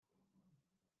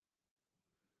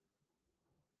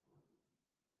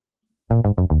To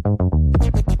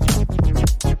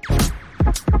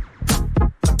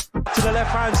the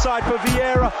left-hand side for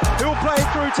Vieira, who'll play it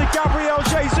through to Gabriel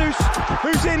Jesus,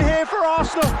 who's in here for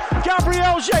Arsenal.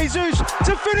 Gabriel Jesus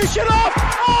to finish it off.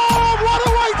 Oh, what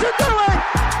a way to do it!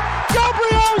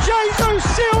 Gabriel Jesus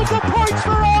seals the points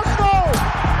for Arsenal.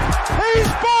 He's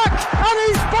back, and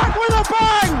he's back with a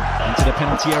bang. Into the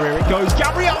penalty area it goes.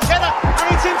 Gabriel's header,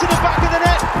 and it's into the back of the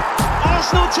net.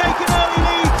 Arsenal take an early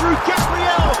lead through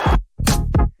Gabriel.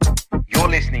 You're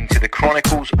listening to the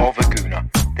Chronicles of a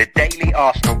Gooner, the daily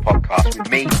Arsenal podcast with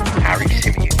me, Harry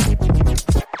Symeou.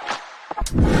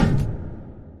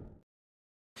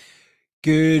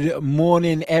 Good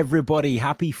morning, everybody.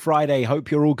 Happy Friday.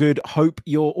 Hope you're all good. Hope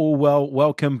you're all well.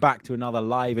 Welcome back to another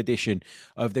live edition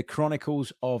of the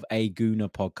Chronicles of a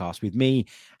Gooner podcast with me,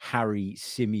 Harry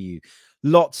Symeou.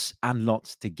 Lots and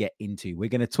lots to get into. We're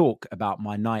going to talk about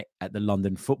my night at the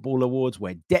London Football Awards,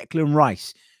 where Declan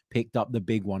Rice picked up the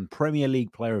big one, Premier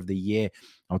League Player of the Year.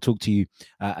 I'll talk to you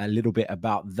a little bit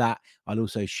about that. I'll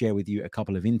also share with you a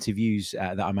couple of interviews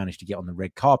that I managed to get on the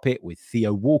red carpet with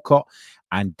Theo Walcott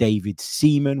and David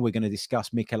Seaman. We're going to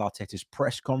discuss Mikel Arteta's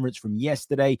press conference from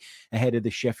yesterday ahead of the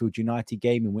Sheffield United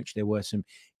game, in which there were some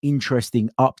interesting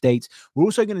updates. We're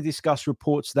also going to discuss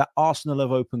reports that Arsenal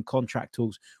have opened contract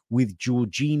talks with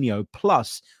Jorginho.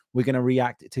 Plus, we're going to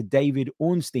react to David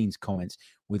Ornstein's comments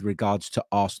with regards to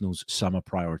Arsenal's summer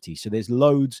priorities. So there's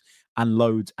loads and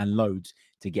loads and loads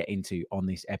to get into on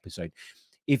this episode.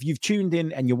 If you've tuned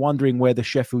in and you're wondering where the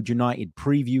Sheffield United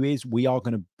preview is, we are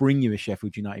going to bring you a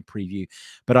Sheffield United preview.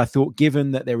 But I thought,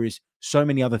 given that there is so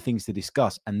many other things to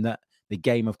discuss and that the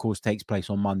game, of course, takes place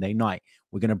on Monday night,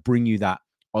 we're going to bring you that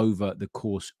over the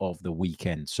course of the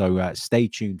weekend. So stay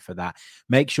tuned for that.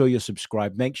 Make sure you're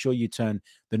subscribed. Make sure you turn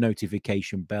the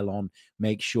notification bell on.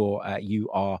 Make sure you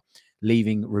are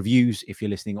leaving reviews if you're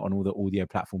listening on all the audio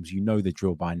platforms. You know the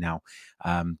drill by now.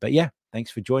 But yeah,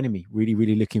 thanks for joining me. Really,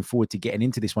 really looking forward to getting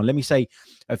into this one. Let me say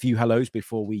a few hellos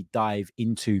before we dive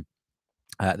into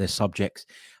the subjects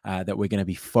that we're going to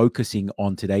be focusing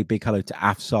on today. Big hello to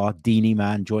Afsar. Dini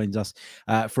Man joins us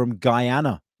from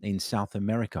Guyana in South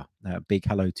America. Big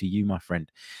hello to you, my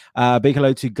friend. Big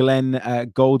hello to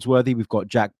Glenn Goldsworthy. We've got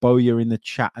Jack Bowyer in the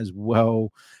chat as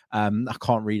well. I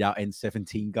can't read out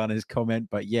N17 Gunner's comment,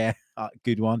 but yeah,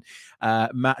 good one.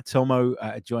 Matt Tomo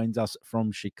joins us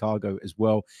from Chicago as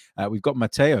well. We've got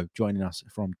Matteo joining us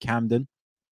from Camden.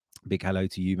 Big hello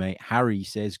to you, mate. Harry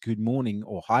says good morning,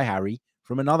 or hi, Harry,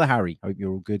 from another Harry. Hope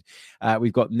you're all good.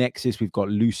 We've got Nexus, we've got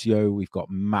Lucio, we've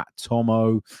got Matt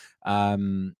Tomo.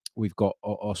 We've got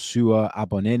Osua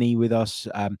Aboneni with us.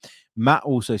 Matt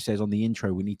also says on the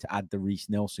intro, we need to add the Reece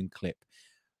Nelson clip.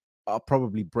 I'll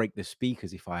probably break the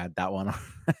speakers if I had that one.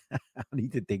 I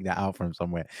need to dig that out from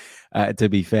somewhere, to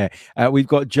be fair. We've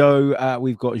got Joe,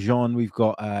 we've got Jean, we've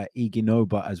got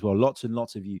Iginoba as well. Lots and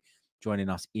lots of you joining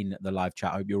us in the live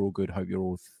chat. Hope you're all good. Hope you're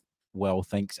all well.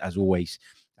 Thanks, as always,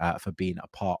 for being a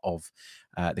part of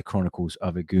the Chronicles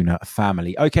of a Gooner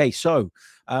family. Okay, so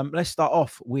let's start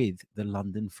off with the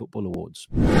London Football Awards.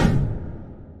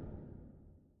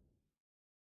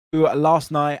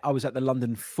 Last night, I was at the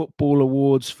London Football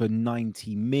Awards for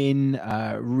 90 Min.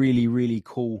 Really, really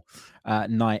cool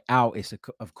night out. It's,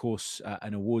 of course,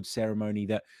 an awards ceremony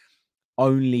that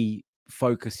only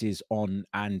focuses on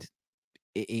and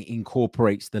it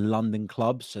incorporates the London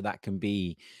clubs. So that can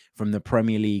be from the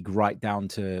Premier League right down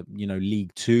to,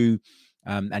 League Two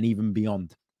and even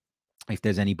beyond, if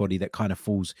there's anybody that kind of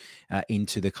falls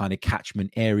into the kind of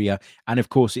catchment area. And of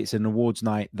course, it's an awards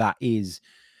night that is,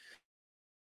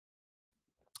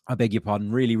 I beg your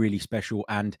pardon, really, really special.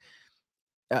 And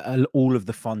all of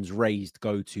the funds raised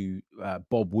go to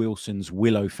Bob Wilson's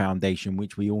Willow Foundation,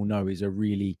 which we all know is a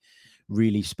really,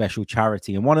 really special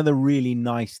charity. And one of the really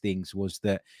nice things was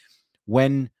that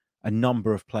when a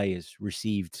number of players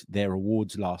received their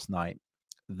awards last night,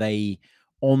 they,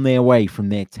 on their way from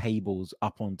their tables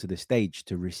up onto the stage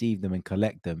to receive them and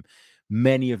collect them,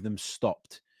 many of them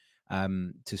stopped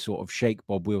to sort of shake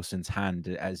Bob Wilson's hand,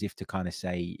 as if to kind of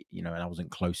say, and I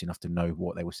wasn't close enough to know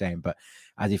what they were saying, but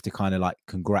as if to kind of like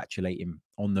congratulate him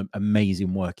on the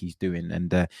amazing work he's doing. And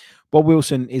Bob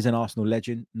Wilson is an Arsenal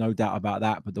legend, no doubt about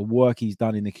that. But the work he's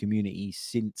done in the community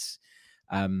since,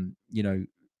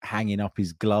 hanging up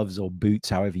his gloves or boots,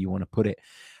 however you want to put it,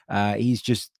 he's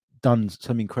just done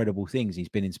some incredible things. He's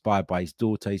been inspired by his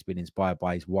daughter. He's been inspired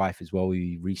by his wife as well, who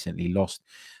he recently lost.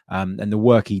 And the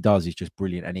work he does is just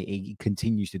brilliant. And he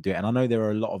continues to do it. And I know there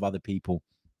are a lot of other people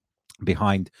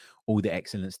behind all the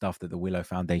excellent stuff that the Willow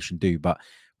Foundation do, but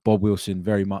Bob Wilson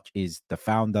very much is the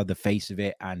founder, the face of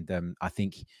it. And I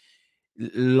think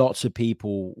lots of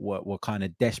people were kind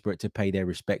of desperate to pay their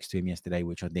respects to him yesterday,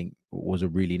 which I think was a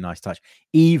really nice touch.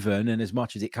 Even, and as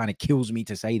much as it kind of kills me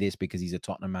to say this because he's a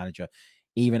Tottenham manager,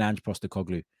 even Ange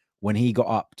Postecoglou, when he got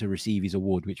up to receive his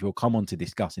award, which we'll come on to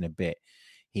discuss in a bit,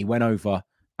 he went over,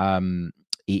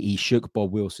 he shook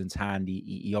Bob Wilson's hand.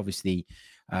 He obviously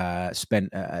spent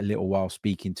a little while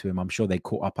speaking to him. I'm sure they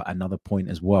caught up at another point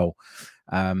as well.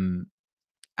 And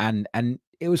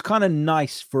it was kind of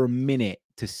nice for a minute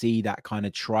to see that kind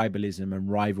of tribalism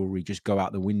and rivalry just go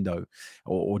out the window,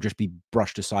 or just be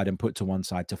brushed aside and put to one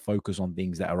side to focus on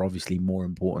things that are obviously more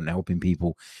important. Helping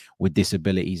people with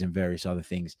disabilities and various other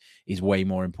things is way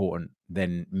more important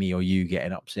than me or you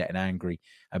getting upset and angry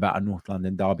about a North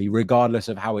London derby, regardless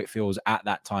of how it feels at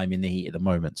that time in the heat of the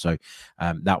moment. So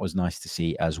that was nice to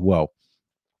see as well.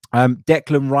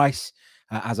 Declan Rice,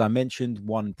 as I mentioned,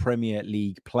 won Premier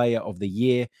League Player of the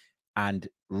Year and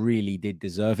really did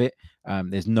deserve it.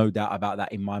 There's no doubt about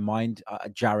that in my mind.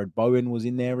 Jared Bowen was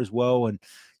in there as well. And,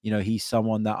 he's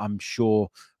someone that I'm sure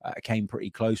came pretty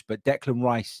close. But Declan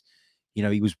Rice,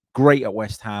 he was great at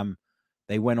West Ham.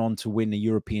 They went on to win the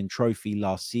European trophy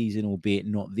last season, albeit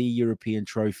not the European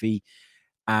trophy.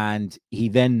 And he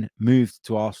then moved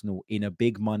to Arsenal in a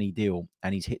big money deal,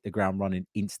 and he's hit the ground running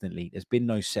instantly. There's been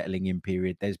no settling in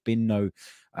period. There's been no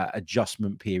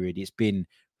adjustment period. It's been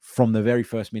from the very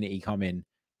first minute he come in,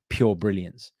 pure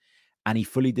brilliance. And he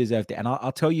fully deserved it. And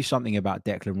I'll tell you something about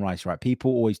Declan Rice, right?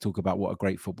 People always talk about what a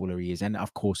great footballer he is. And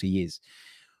of course he is.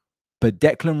 But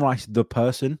Declan Rice, the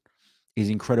person, is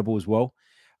incredible as well.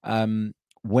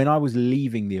 When I was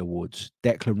leaving the awards,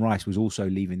 Declan Rice was also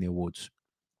leaving the awards.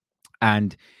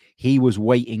 And he was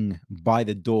waiting by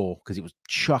the door because it was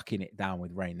chucking it down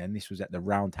with rain. And this was at the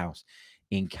Roundhouse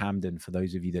in Camden, for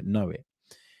those of you that know it.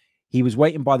 He was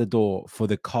waiting by the door for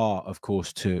the car, of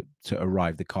course, to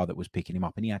arrive, the car that was picking him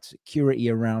up. And he had security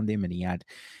around him, and he had,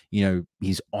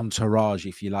 his entourage,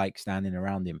 if you like, standing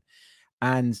around him.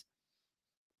 And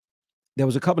there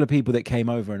was a couple of people that came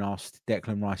over and asked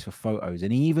Declan Rice for photos.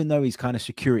 And even though his kind of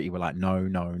security were like, no,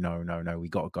 we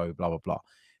got to go, blah, blah, blah.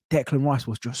 Declan Rice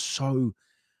was just so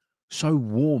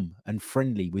warm and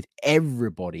friendly with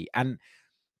everybody. And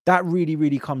that really,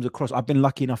 really comes across. I've been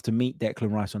lucky enough to meet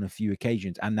Declan Rice on a few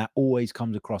occasions, and that always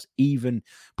comes across, even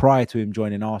prior to him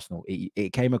joining Arsenal.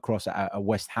 It came across at a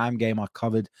West Ham game I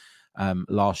covered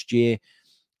last year.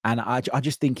 And I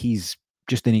just think he's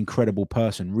just an incredible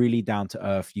person, really down to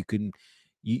earth.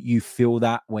 You feel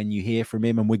that when you hear from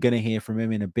him, and we're going to hear from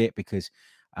him in a bit because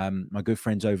my good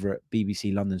friends over at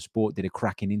BBC London Sport did a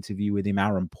cracking interview with him.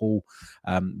 Aaron Paul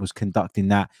was conducting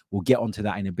that. We'll get onto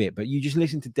that in a bit. But you just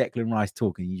listen to Declan Rice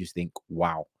talk and you just think,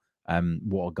 wow,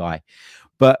 what a guy.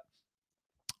 But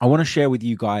I want to share with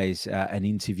you guys an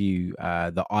interview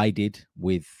that I did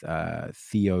with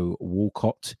Theo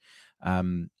Walcott.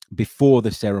 Before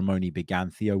the ceremony began,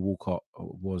 Theo Walcott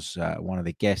was one of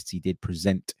the guests. He did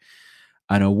present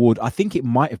an award. I think it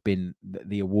might have been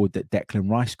the award that Declan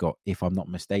Rice got, if I'm not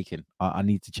mistaken. I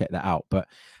need to check that out. But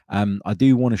I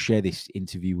do want to share this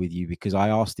interview with you because I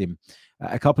asked him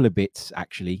a couple of bits,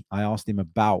 actually. I asked him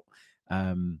about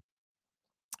the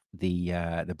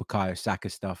Bukayo Saka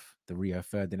stuff, the Rio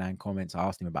Ferdinand comments. I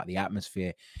asked him about the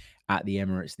atmosphere at the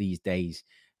Emirates these days.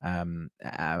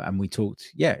 And we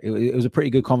talked. Yeah, it was a pretty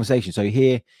good conversation. So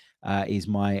here is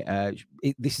my,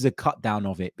 this is a cut down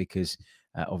of it because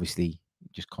obviously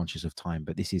just conscious of time,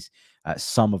 but this is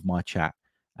some of my chat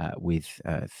with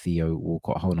Theo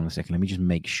Walcott. Hold on a second. Let me just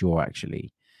make sure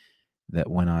actually that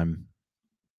when I'm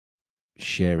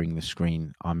sharing the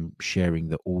screen, I'm sharing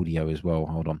the audio as well.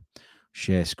 Hold on.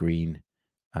 Share screen.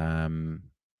 Some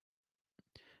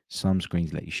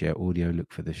screens let you share audio.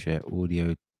 Look for the share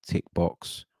audio tick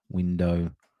box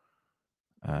window.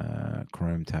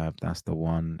 Chrome tab, that's the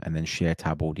one, and then share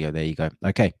tab audio. There you go.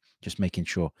 Okay, just making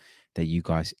sure that you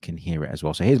guys can hear it as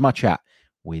well. So here's my chat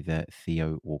with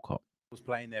Theo Walcott. Was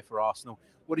playing there for Arsenal.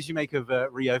 What did you make of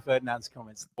Rio Ferdinand's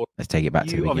comments? Let's take it back to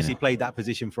the beginning. You obviously played that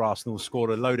position for Arsenal, scored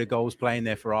a load of goals playing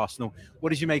there for Arsenal. What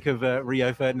did you make of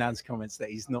Rio Ferdinand's comments that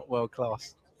he's not world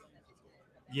class?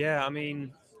 Yeah, I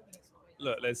mean,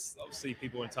 look, there's obviously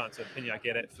people entitled to opinion. I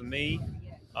get it. For me,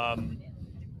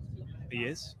 he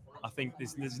is. I think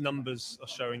there's numbers are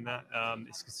showing that.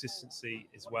 It's consistency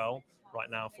as well right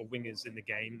now for wingers in the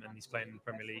game, and he's playing in the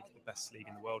Premier League, the best league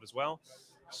in the world as well.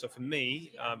 So for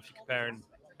me, if you're comparing,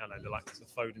 I don't know, the likes of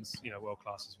Foden's, world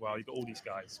class as well. You've got all these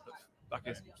guys, but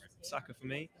Saka for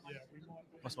me,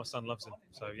 plus my son loves him.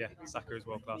 So yeah, Saka is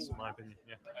world class in my opinion.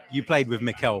 Yeah. You played with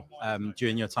Mikel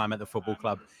during your time at the football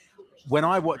club. when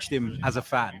I watched him as a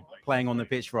fan playing on the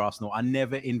pitch for Arsenal, I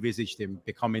never envisaged him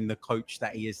becoming the coach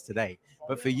that he is today.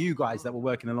 But for you guys that were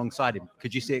working alongside him,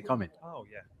 could you see it coming? Oh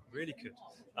yeah, really could.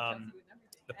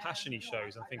 The passion he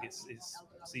shows, I think it's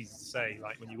easy to say.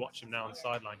 Like when you watch him now on the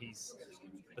sideline, he's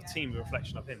the team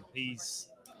reflection of him. He's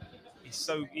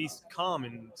calm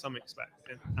in some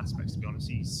aspects. To be honest,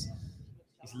 he's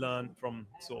learned from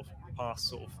sort of past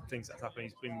sort of things that's happened.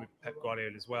 He's been with Pep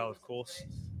Guardiola as well, of course.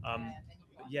 But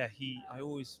yeah, I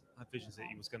always had visions that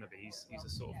he was going to be.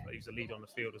 He's a leader on the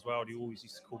field as well. He always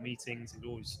used to call meetings. He'd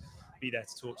always be there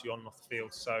to talk to you on and off the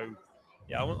field. So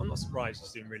yeah, I'm not surprised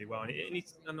he's doing really well.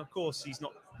 And of course, he's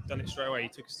not done it straight away. He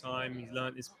took his time. He's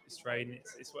learned his trade, and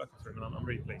it's working for him. And I'm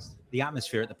really pleased. The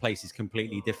atmosphere at the place is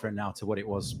completely different now to what it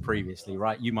was previously,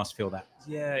 right? You must feel that.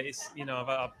 Yeah, it's I've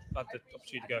had the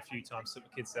opportunity to go a few times. Took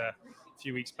the kids there a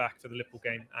few weeks back for the Liverpool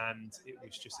game, and it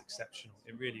was just exceptional.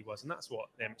 It really was, and that's what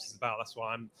the Emirates is about. That's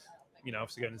why I'm,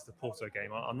 obviously going into the Porto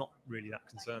game. I'm not really that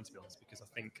concerned, to be honest, because I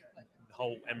think the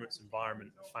whole Emirates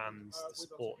environment, the fans, the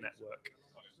support network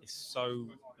is so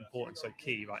important, so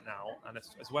key right now, and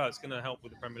as well, it's going to help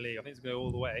with the Premier League. I think it's going to go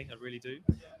all the way. I really do.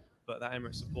 But that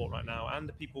Emirates support right now, and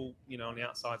the people on the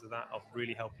outside of that, are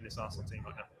really helping this Arsenal team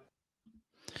right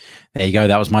now. There you go.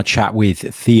 That was my chat with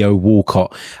Theo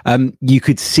Walcott. You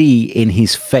could see in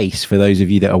his face, for those of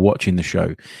you that are watching the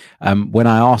show, when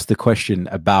I asked the question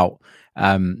about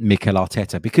Mikel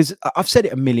Arteta, because I've said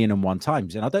it 1,000,001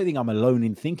 times, and I don't think I'm alone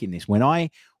in thinking this. When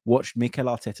I watched Mikel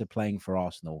Arteta playing for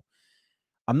Arsenal,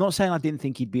 I'm not saying I didn't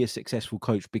think he'd be a successful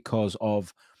coach because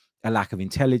of a lack of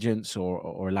intelligence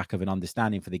or a lack of an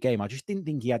understanding for the game. I just didn't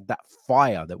think he had that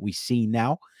fire that we see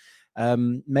now.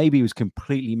 Maybe he was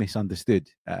completely misunderstood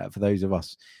for those of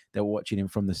us that were watching him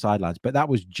from the sidelines. But that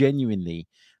was genuinely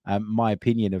my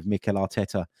opinion of Mikel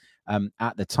Arteta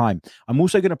at the time. I'm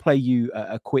also going to play you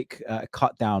a quick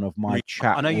cut down of my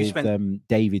chat with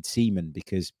David Seaman,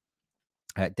 because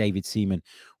David Seaman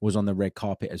was on the red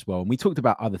carpet as well. And we talked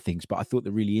about other things, but I thought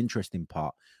the really interesting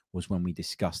part was when we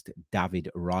discussed David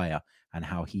Raya and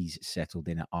how he's settled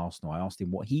in at Arsenal. I asked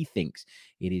him what he thinks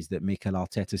it is that Mikel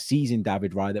Arteta sees in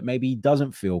David Raya that maybe he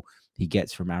doesn't feel he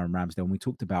gets from Aaron Ramsdale. And we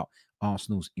talked about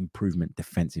Arsenal's improvement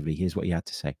defensively. Here's what he had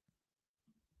to say.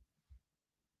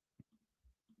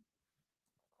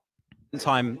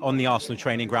 Time on the Arsenal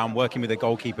training ground working with the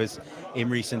goalkeepers in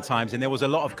recent times, and there was a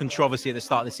lot of controversy at the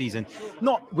start of the season,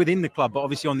 not within the club but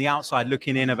obviously on the outside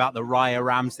looking in, about the Raya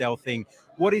Ramsdale thing.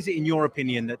 What is it in your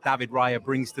opinion that David Raya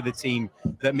brings to the team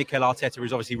that Mikel Arteta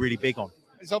is obviously really big on?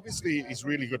 He's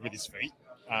really good with his feet.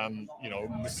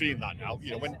 We're seeing that now.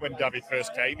 When David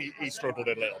first came, he struggled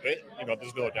a little bit.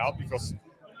 There's no doubt, because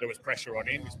there was pressure on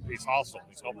him. It's Arsenal.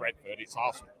 It's not Brentford. It's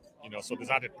Arsenal. So there's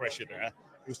added pressure there.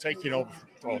 He was trying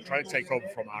to take over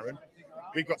from Aaron.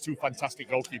 We've got two fantastic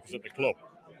goalkeepers at the club.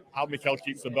 How Mikel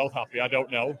keeps them both happy, I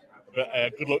don't know. But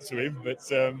good luck to him. But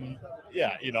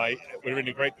we're in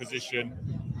a great position.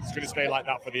 It's going to stay like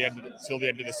that till the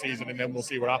end of the season, and then we'll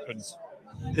see what happens.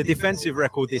 The defensive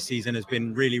record this season has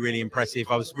been really, really impressive.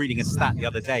 I was reading a stat the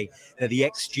other day that the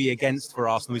XG against for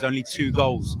Arsenal is only 2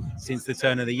 goals since the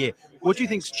turn of the year. What do you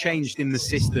think's changed in the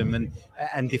system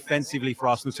and defensively for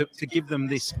Arsenal to give them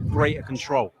this greater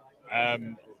control?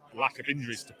 Lack of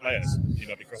injuries to players,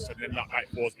 because then that back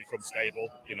four's become stable.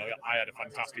 I had a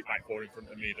fantastic back four in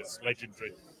front of me that's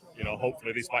legendary.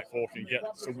 Hopefully this back four can get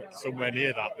somewhere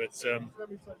near that. But,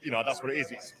 that's what it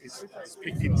is. It's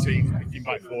picking teams, picking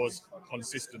back fours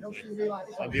consistently.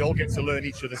 And they all get to learn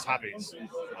each other's habits. And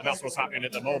that's what's happening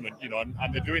at the moment, and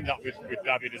they're doing that with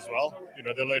David as well.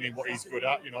 They're learning what he's good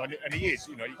at, and he is,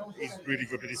 he's really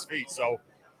good with his feet. So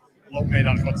long may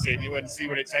that continue and see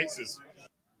what it takes us.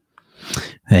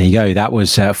 There you go. That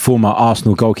was former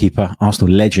Arsenal goalkeeper,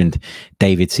 Arsenal legend,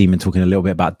 David Seaman, talking a little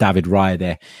bit about David Raya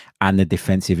there and the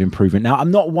defensive improvement. Now,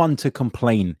 I'm not one to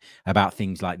complain about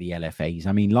things like the LFAs.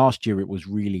 I mean, last year it was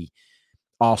really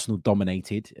Arsenal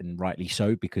dominated, and rightly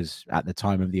so, because at the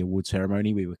time of the award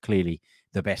ceremony, we were clearly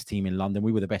the best team in London.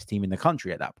 We were the best team in the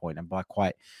country at that point, and by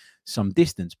quite some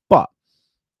distance. But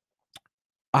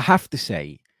I have to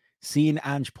say, seeing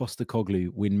Ange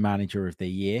Postecoglou win Manager of the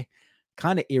Year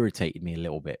kind of irritated me a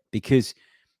little bit, because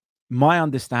my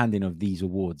understanding of these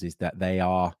awards is that they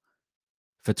are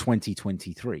for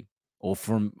 2023, or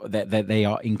from that they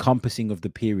are encompassing of the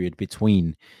period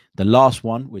between the last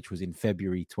one, which was in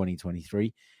February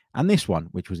 2023, and this one,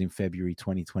 which was in February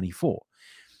 2024.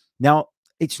 Now,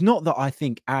 it's not that I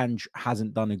think Ange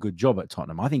hasn't done a good job at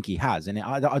Tottenham. I think he has, and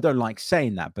I don't like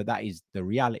saying that, but that is the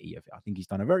reality of it. I think he's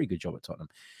done a very good job at Tottenham.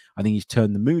 I think he's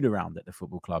turned the mood around at the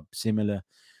football club, similar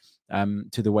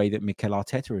to the way that Mikel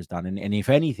Arteta has done. And if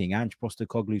anything, Ange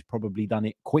Postecoglou's probably done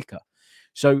it quicker.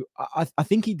 So I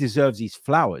think he deserves his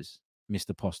flowers,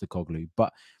 Mr. Postecoglou.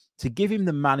 But to give him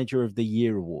the Manager of the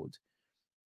Year award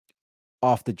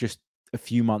after just a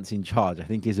few months in charge, I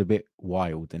think is a bit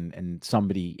wild. And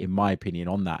somebody, in my opinion,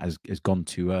 on that has gone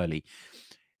too early.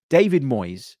 David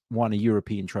Moyes won a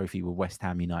European trophy with West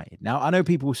Ham United. Now, I know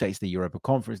people will say it's the Europa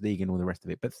Conference League and all the rest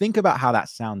of it, but think about how that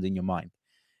sounds in your mind.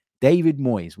 David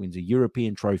Moyes wins a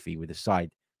European trophy with a side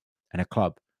and a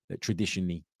club that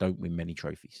traditionally don't win many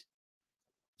trophies.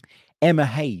 Emma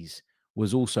Hayes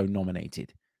was also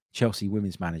nominated, Chelsea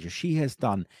women's manager. She has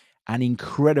done an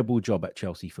incredible job at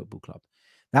Chelsea Football Club.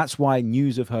 That's why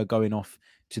news of her going off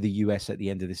to the US at the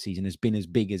end of the season has been as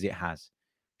big as it has.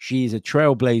 She is a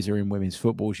trailblazer in women's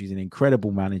football. She's an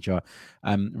incredible manager,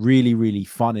 really, really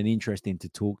fun and interesting to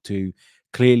talk to.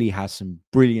 Clearly has some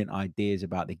brilliant ideas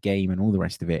about the game and all the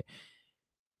rest of it.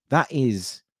 That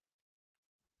is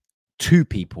two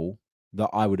people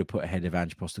that I would have put ahead of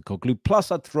Ange Postecoglou.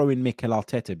 Plus, I'd throw in Mikel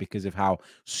Arteta because of how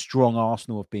strong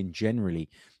Arsenal have been generally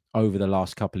over the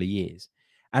last couple of years.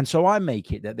 And so I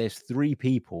make it that there's three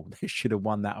people that should have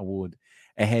won that award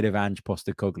ahead of Ange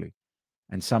Postecoglou.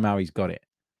 And somehow he's got it.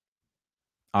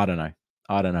 I don't know.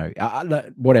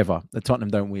 Whatever. The Tottenham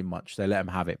don't win much. So let them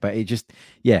have it. But it just,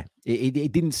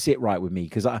 it didn't sit right with me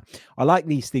because I like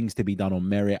these things to be done on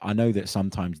merit. I know that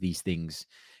sometimes these things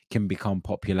can become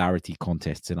popularity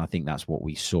contests. And I think that's what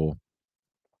we saw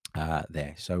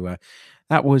there. So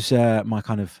that was my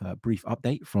kind of brief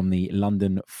update from the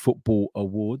London Football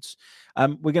Awards.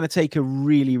 We're going to take a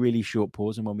really, really short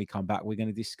pause. And when we come back, we're going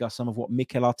to discuss some of what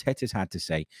Mikel Arteta's had to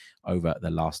say over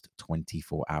the last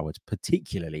 24 hours,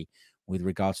 particularly with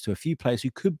regards to a few players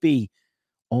who could be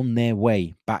on their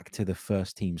way back to the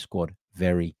first team squad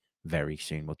very, very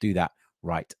soon. We'll do that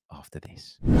right after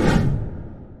this.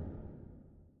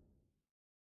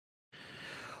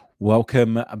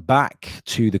 Welcome back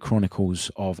to the Chronicles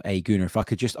of a Gooner. If I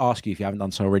could just ask you, if you haven't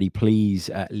done so already, please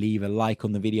leave a like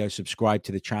on the video, subscribe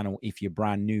to the channel. If you're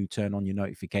brand new, turn on your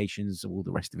notifications, all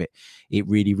the rest of it. It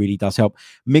really, really does help.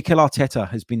 Mikel Arteta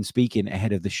has been speaking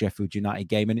ahead of the Sheffield United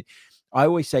game. And I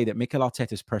always say that Mikel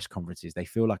Arteta's press conferences, they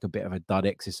feel like a bit of a dud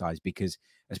exercise because,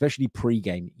 especially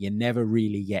pre-game, you never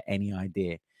really get any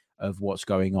idea of what's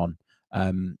going on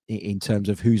in terms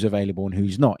of who's available and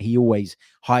who's not. He always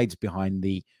hides behind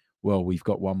the, well, we've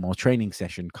got one more training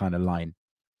session kind of line.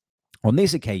 On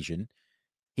this occasion,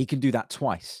 he can do that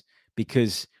twice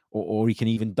because, or he can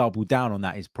even double down on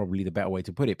that is probably the better way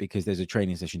to put it, because there's a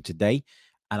training session today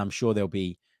and I'm sure there'll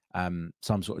be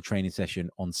some sort of training session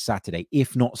on Saturday,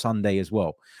 if not Sunday as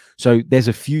well. So there's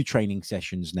a few training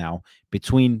sessions now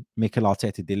between Mikel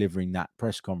Arteta delivering that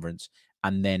press conference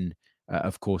and then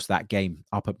of course, that game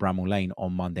up at Bramall Lane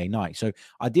on Monday night. So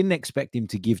I didn't expect him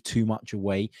to give too much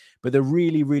away. But the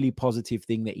really, really positive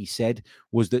thing that he said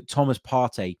was that Thomas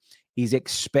Partey is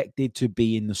expected to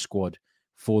be in the squad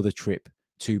for the trip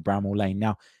to Bramall Lane.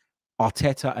 Now,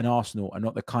 Arteta and Arsenal are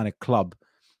not the kind of club,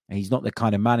 and he's not the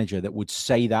kind of manager that would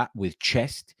say that with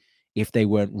chest if they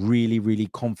weren't really, really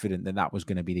confident that that was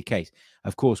going to be the case.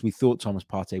 Of course, we thought Thomas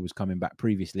Partey was coming back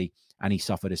previously and he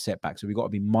suffered a setback. So we've got to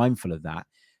be mindful of that.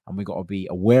 And we've got to be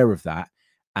aware of that.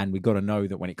 And we've got to know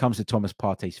that when it comes to Thomas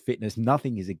Partey's fitness,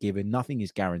 nothing is a given, nothing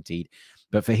is guaranteed.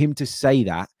 But for him to say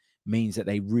that means that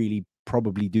they really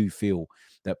probably do feel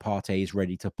that Partey is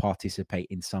ready to participate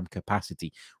in some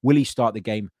capacity. Will he start the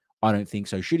game? I don't think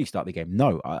so. Should he start the game?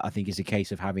 No, I think it's a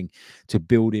case of having to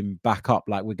build him back up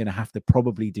like we're going to have to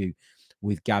probably do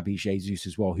with Gabby Jesus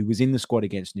as well, who was in the squad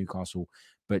against Newcastle,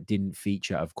 but didn't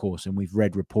feature, of course. And we've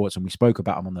read reports, and we spoke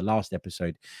about them on the last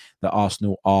episode, that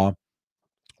Arsenal are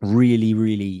really,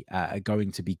 really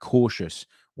going to be cautious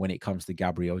when it comes to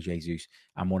Gabriel Jesus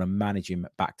and want to manage him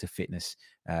back to fitness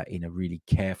in a really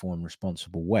careful and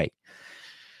responsible way.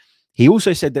 He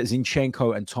also said that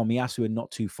Zinchenko and Tomiyasu are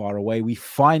not too far away. We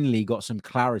finally got some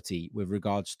clarity with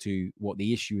regards to what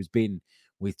the issue has been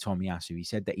with Tomiyasu. He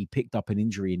said that he picked up an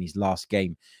injury in his last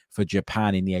game for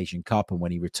Japan in the Asian Cup. And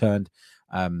when he returned,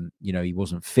 he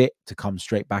wasn't fit to come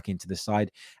straight back into the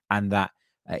side, and that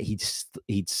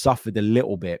he'd suffered a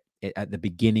little bit at the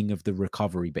beginning of the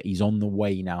recovery, but he's on the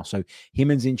way now. So him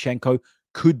and Zinchenko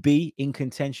could be in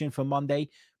contention for Monday,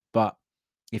 but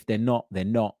if they're not, they're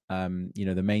not.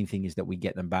 The main thing is that we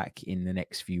get them back in the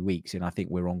next few weeks. And I think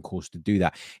we're on course to do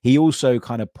that. He also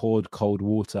kind of poured cold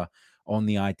water on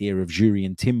the idea of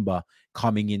Jurrien Timber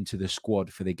coming into the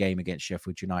squad for the game against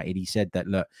Sheffield United. He said that,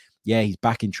 look, yeah, he's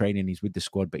back in training, he's with the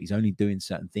squad, but he's only doing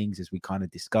certain things, as we kind of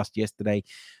discussed yesterday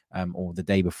or the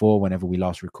day before, whenever we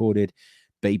last recorded.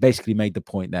 But he basically made the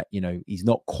point that, he's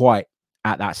not quite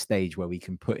at that stage where we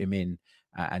can put him in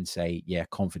and say, yeah,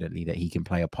 confidently that he can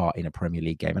play a part in a Premier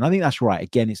League game. And I think that's right.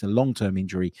 Again, it's a long-term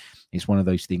injury. It's one of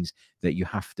those things that you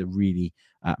have to really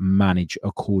manage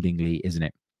accordingly, isn't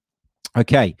it?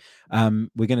 Okay,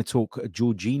 we're going to talk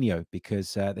Jorginho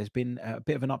because there's been a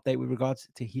bit of an update with regards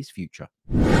to his future.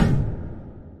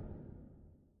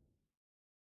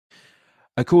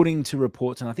 According to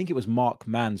reports, and I think it was Mark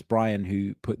Mans, Brian,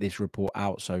 who put this report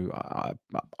out, so I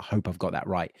hope I've got that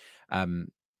right.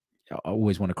 I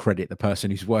always want to credit the person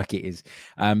whose work it is.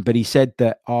 But he said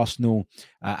that Arsenal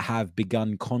have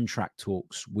begun contract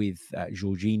talks with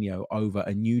Jorginho over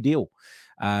a new deal.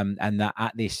 And that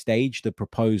at this stage, the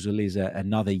proposal is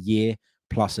another year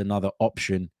plus another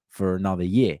option for another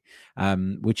year,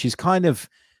 which is kind of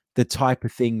the type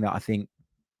of thing that I think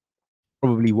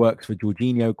probably works for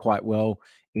Jorginho quite well,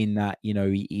 in that, you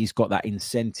know, he's got that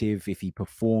incentive. If he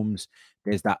performs,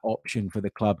 there's that option for the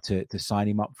club to sign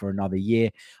him up for another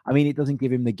year. I mean, it doesn't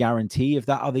give him the guarantee of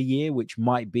that other year, which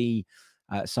might be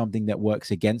something that works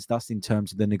against us in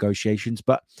terms of the negotiations.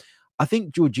 But I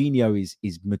think Jorginho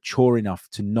is mature enough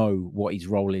to know what his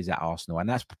role is at Arsenal. And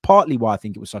that's partly why I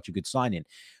think it was such a good signing,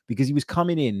 because he was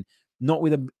coming in not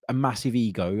with a massive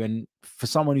ego. And for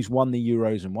someone who's won the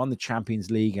Euros and won the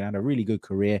Champions League and had a really good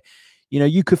career, you know,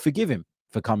 you could forgive him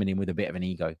for coming in with a bit of an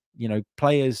ego. You know,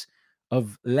 players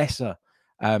of lesser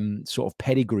sort of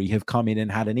pedigree have come in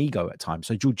and had an ego at times.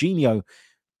 So Jorginho,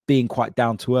 being quite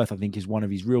down to earth, I think, is one of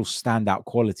his real standout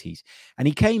qualities. And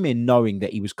he came in knowing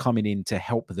that he was coming in to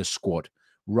help the squad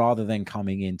rather than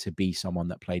coming in to be someone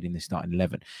that played in the starting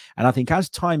 11. And I think as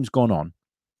time's gone on,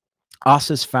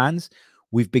 us as fans,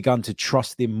 we've begun to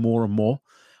trust him more and more.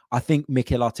 I think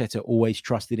Mikel Arteta always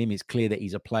trusted him. It's clear that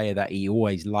he's a player that he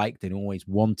always liked and always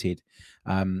wanted.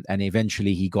 And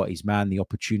eventually he got his man. The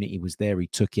opportunity was there. He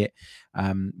took it.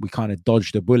 We kind of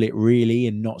dodged a bullet, really,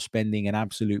 in not spending an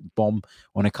absolute bomb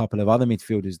on a couple of other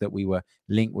midfielders that we were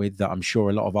linked with, that I'm sure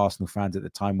a lot of Arsenal fans at the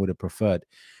time would have preferred.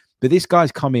 But this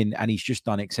guy's come in and he's just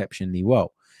done exceptionally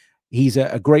well. He's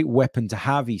a great weapon to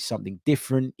have. He's something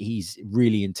different. He's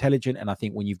really intelligent. And I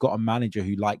think when you've got a manager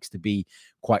who likes to be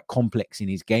quite complex in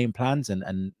his game plans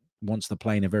and wants to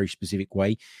play in a very specific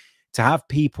way, to have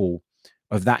people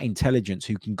of that intelligence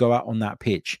who can go out on that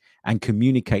pitch and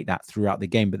communicate that throughout the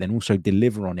game, but then also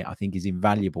deliver on it, I think is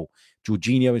invaluable.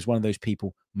 Jorginho is one of those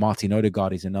people. Martin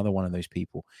Odegaard is another one of those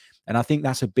people. And I think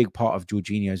that's a big part of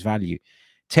Jorginho's value.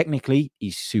 Technically,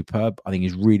 he's superb. I think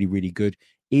he's really, really good.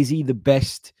 Is he the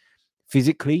best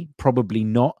physically? Probably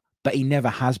not, but he never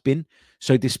has been.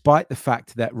 So despite the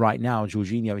fact that right now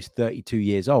Jorginho is 32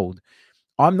 years old,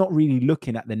 I'm not really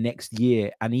looking at the next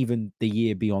year and even the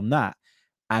year beyond that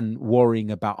and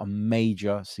worrying about a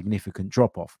major significant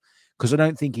drop-off, because I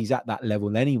don't think he's at that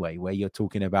level anyway, where you're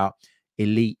talking about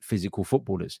elite physical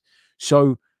footballers.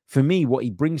 So for me, what he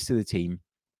brings to the team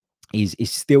is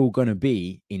still going to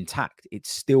be intact.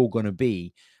 It's still going to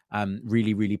be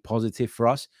really, really positive for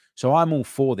us. So I'm all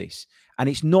for this. And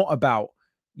it's not about,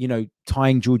 you know,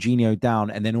 tying Jorginho down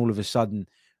and then all of a sudden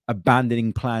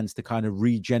abandoning plans to kind of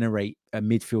regenerate a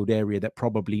midfield area that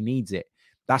probably needs it.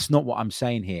 That's not what I'm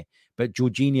saying here. But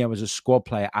Jorginho as a squad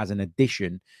player, as an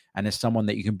addition, and as someone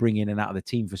that you can bring in and out of the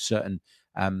team for certain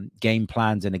game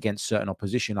plans and against certain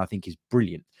opposition, I think is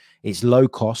brilliant. It's low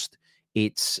cost.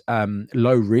 It's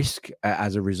low risk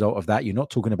as a result of that. You're not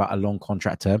talking about a long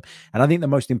contract term. And I think the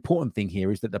most important thing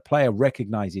here is that the player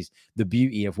recognizes the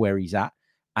beauty of where he's at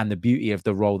and the beauty of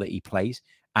the role that he plays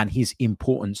and his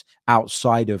importance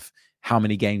outside of how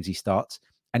many games he starts.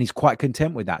 And he's quite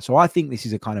content with that. So I think this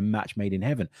is a kind of match made in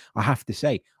heaven. I have to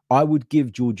say, I would give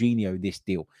Jorginho this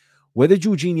deal. Whether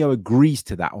Jorginho agrees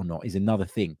to that or not is another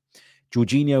thing.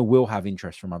 Jorginho will have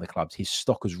interest from other clubs. His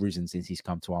stock has risen since he's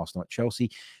come to Arsenal. At Chelsea,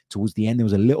 towards the end, there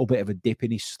was a little bit of a dip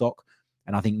in his stock.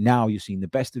 And I think now you're seeing the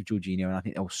best of Jorginho. And I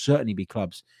think there will certainly be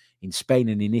clubs in Spain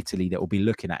and in Italy that will be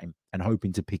looking at him and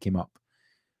hoping to pick him up.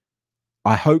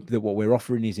 I hope that what we're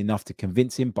offering is enough to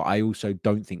convince him, but I also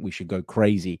don't think we should go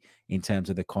crazy in terms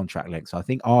of the contract length. So I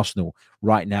think Arsenal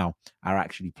right now are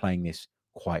actually playing this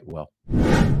quite well.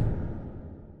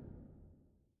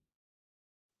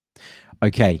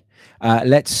 Okay,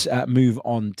 let's move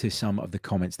on to some of the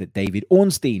comments that David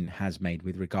Ornstein has made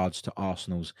with regards to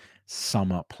Arsenal's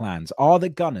summer plans. Are the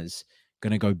Gunners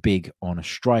going to go big on a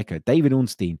striker? David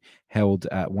Ornstein held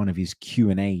one of his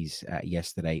Q&As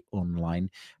yesterday online,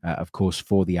 of course,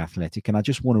 for The Athletic. And I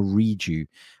just want to read you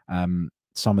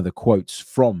some of the quotes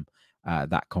from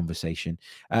that conversation.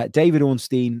 David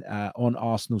Ornstein on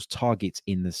Arsenal's targets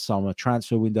in the summer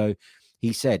transfer window.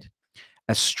 He said,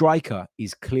 "A striker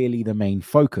is clearly the main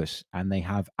focus, and they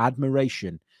have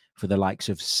admiration for the likes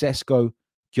of Sesko,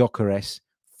 Gyökeres,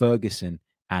 Ferguson,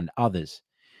 and others.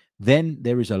 Then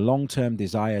there is a long-term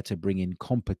desire to bring in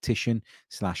competition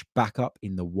 / backup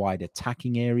in the wide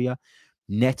attacking area.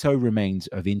 Neto remains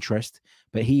of interest,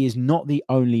 but he is not the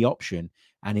only option,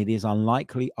 and it is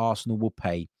unlikely Arsenal will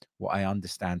pay what I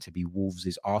understand to be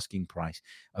Wolves' asking price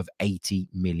of £80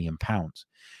 million.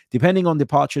 Depending on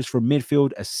departures from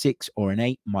midfield, a 6 or an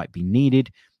 8 might be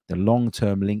needed. The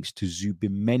long-term links to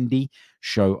Zubimendi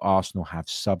show Arsenal have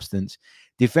substance.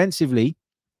 Defensively,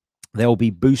 they'll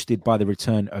be boosted by the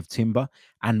return of Timber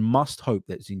and must hope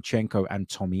that Zinchenko and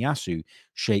Tomiyasu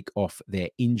shake off their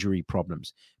injury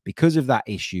problems. Because of that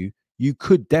issue, you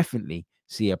could definitely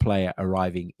see a player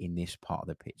arriving in this part of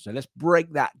the pitch. So let's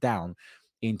break that down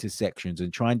into sections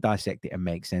and try and dissect it and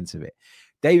make sense of it.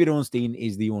 David Ornstein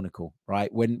is the Ornicle,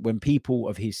 right? When people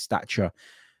of his stature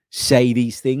say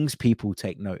these things, people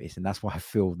take notice. And that's why I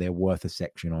feel they're worth a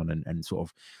section on and sort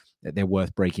of that they're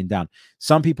worth breaking down.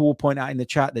 Some people will point out in the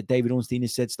chat that David Ornstein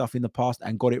has said stuff in the past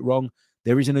and got it wrong.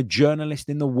 There isn't a journalist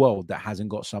in the world that hasn't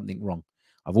got something wrong.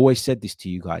 I've always said this to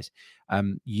you guys.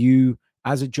 You,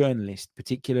 as a journalist,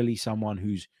 particularly someone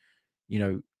whose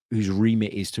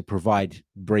remit is to provide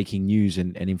breaking news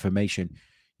and information,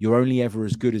 you're only ever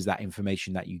as good as that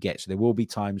information that you get. So there will be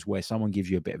times where someone gives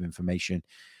you a bit of information,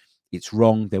 it's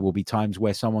wrong. There will be times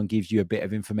where someone gives you a bit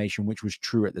of information which was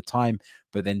true at the time,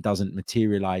 but then doesn't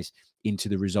materialize into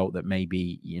the result that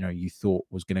maybe, you thought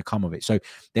was going to come of it. So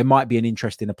there might be an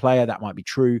interest in a player that might be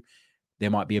true. There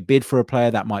might be a bid for a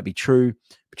player that might be true,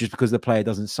 but just because the player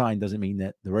doesn't sign doesn't mean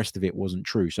that the rest of it wasn't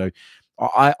true. So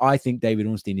I think David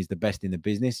Ornstein is the best in the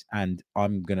business, and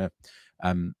I'm going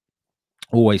to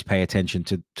always pay attention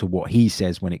to what he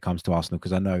says when it comes to Arsenal,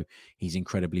 because I know he's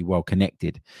incredibly well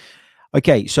connected.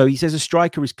 Okay, so he says a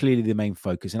striker is clearly the main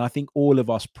focus. And I think all of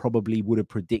us probably would have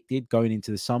predicted going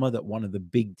into the summer that one of the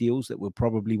big deals that we'll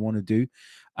probably want to do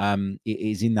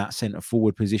is in that centre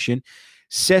forward position.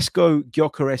 Sesko,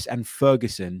 Gyökeres, and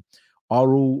Ferguson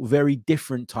are all very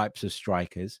different types of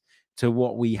strikers to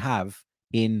what we have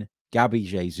in Gabi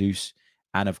Jesus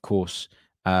and, of course,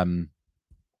 in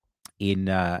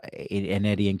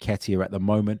Eddie Nketiah at the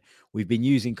moment. We've been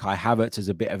using Kai Havertz as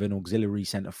a bit of an auxiliary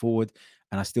centre forward,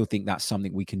 and I still think that's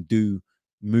something we can do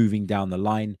moving down the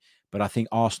line. But I think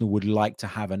Arsenal would like to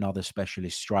have another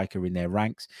specialist striker in their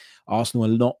ranks. Arsenal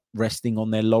are not resting on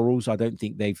their laurels. I don't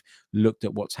think they've looked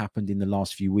at what's happened in the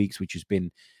last few weeks, which has been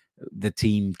the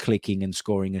team clicking and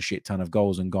scoring a shit ton of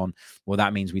goals and gone, well,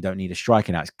 that means we don't need a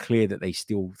striker now. It's clear that they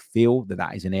still feel that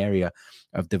that is an area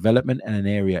of development and an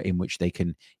area in which they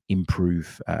can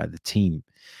improve the team.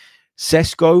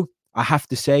 Sesko, I have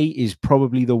to say, is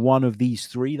probably the one of these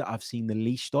three that I've seen the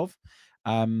least of.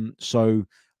 So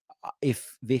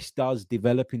if this does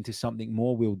develop into something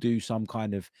more, we'll do some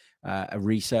kind of a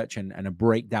research and a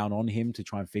breakdown on him to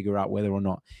try and figure out whether or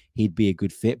not he'd be a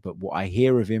good fit. But what I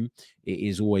hear of him, it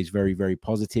is always very, very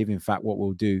positive. In fact, what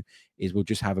we'll do is we'll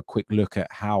just have a quick look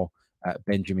at how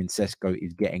Benjamin Sesko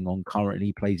is getting on currently.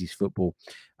 He plays his football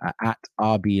at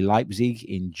RB Leipzig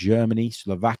in Germany,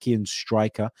 Slovakian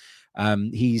striker.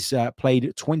 He's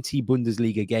played 20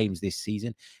 Bundesliga games this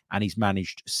season, and he's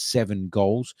managed 7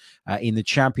 goals. In the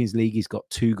Champions League, he's got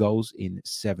 2 goals in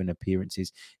 7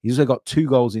 appearances. He's also got 2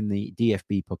 goals in the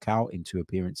DFB Pokal in 2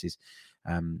 appearances.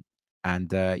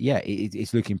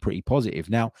 It's looking pretty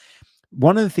positive. Now,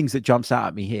 one of the things that jumps out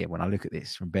at me here when I look at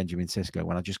this from Benjamin Sesko,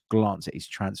 when I just glance at his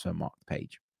transfer market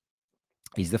page,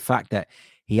 is the fact that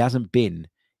he hasn't been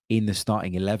in the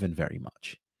starting 11 very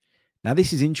much. Now,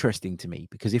 this is interesting to me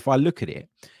because if I look at it,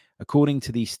 according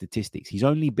to these statistics, he's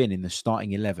only been in the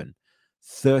starting 11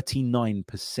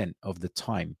 39% of the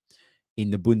time in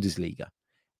the Bundesliga.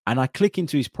 And I click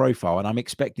into his profile and I'm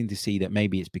expecting to see that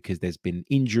maybe it's because there's been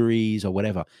injuries or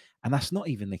whatever. And that's not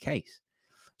even the case.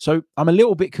 So I'm a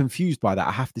little bit confused by that,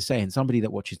 I have to say. And somebody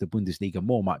that watches the Bundesliga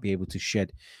more might be able to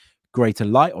shed greater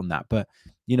light on that. But,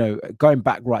 going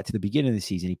back right to the beginning of the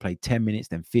season, he played 10 minutes,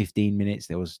 then 15 minutes.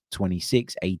 There was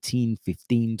 26, 18,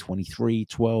 15, 23,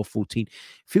 12, 14.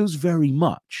 Feels very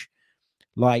much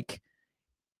like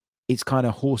it's kind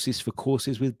of horses for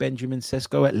courses with Benjamin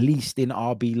Sesko, at least in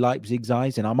RB Leipzig's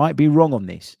eyes. And I might be wrong on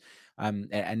this.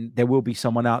 And there will be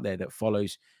someone out there that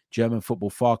follows German football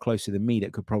far closer than me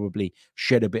that could probably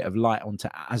shed a bit of light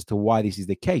as to why this is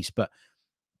the case. But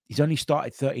he's only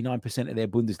started 39% of their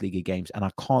Bundesliga games, and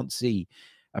I can't see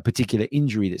a particular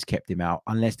injury that's kept him out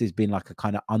unless there's been like a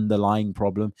kind of underlying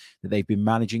problem that they've been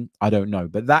managing. I don't know.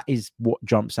 But that is what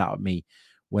jumps out at me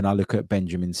when I look at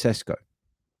Benjamin Sesko.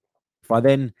 If I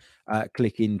then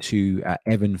click into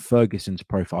Evan Ferguson's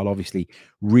profile, obviously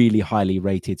really highly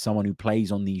rated, someone who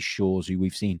plays on these shores, who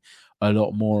we've seen a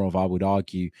lot more of, I would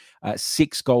argue.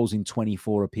 6 goals in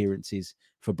 24 appearances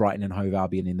for Brighton and Hove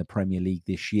Albion in the Premier League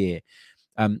this year.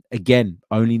 Again,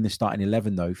 only in the starting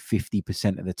 11, though,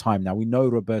 50% of the time. Now, we know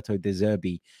Roberto De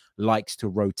Zerbi likes to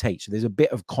rotate. So there's a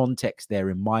bit of context there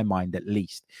in my mind, at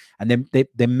least. And then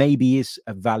there maybe is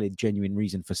a valid, genuine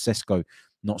reason for Sesko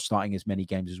not starting as many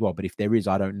games as well. But if there is,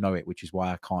 I don't know it, which is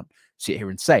why I can't sit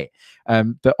here and say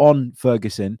it. But on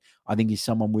Ferguson, I think he's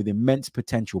someone with immense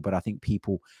potential, but I think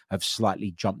people have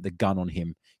slightly jumped the gun on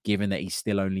him, given that he's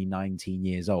still only 19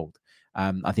 years old.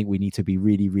 I think we need to be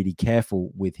really, really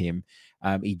careful with him.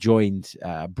 He joined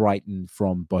Brighton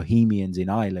from Bohemians in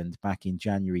Ireland back in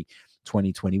January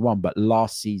 2021, but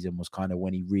last season was kind of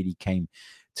when he really came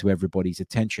to everybody's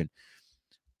attention.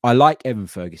 I like Evan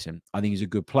Ferguson. I think he's a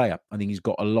good player. I think he's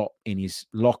got a lot in his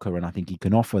locker, and I think he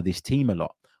can offer this team a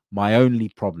lot. My only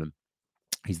problem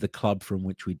is the club from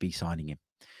which we'd be signing him.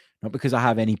 Not because I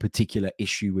have any particular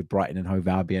issue with Brighton and Hove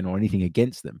Albion or anything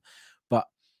against them, but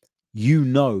you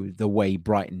know the way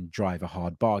Brighton drive a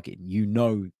hard bargain. You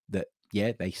know that,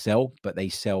 yeah, they sell, but they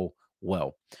sell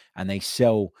well. And they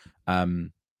sell,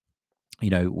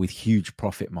 with huge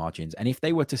profit margins. And if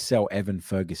they were to sell Evan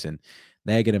Ferguson,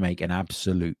 they're going to make an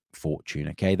absolute fortune,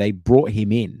 okay? They brought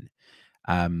him in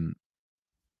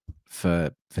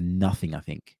for nothing, I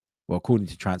think. Well, according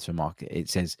to Transfer Market, it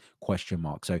says question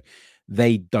mark. So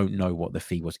they don't know what the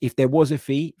fee was. If there was a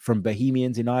fee from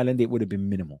Bohemians in Ireland, it would have been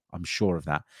minimal. I'm sure of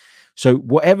that. So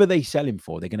whatever they sell him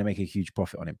for, they're going to make a huge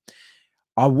profit on him.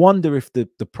 I wonder if the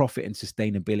profit and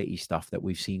sustainability stuff that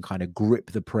we've seen kind of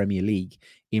grip the Premier League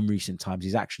in recent times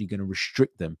is actually going to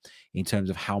restrict them in terms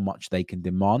of how much they can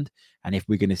demand. And if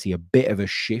we're going to see a bit of a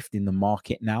shift in the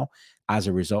market now as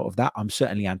a result of that, I'm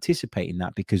certainly anticipating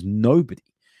that, because nobody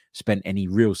spent any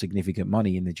real significant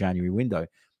money in the January window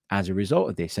as a result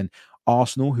of this. And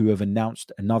Arsenal, who have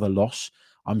announced another loss,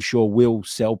 I'm sure will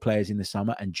sell players in the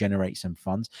summer and generate some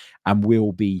funds, and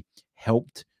will be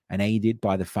helped and aided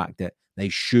by the fact that they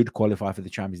should qualify for the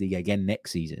Champions League again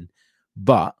next season.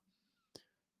 But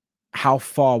how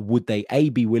far would they, A,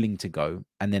 be willing to go?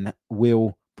 And then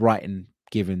will Brighton,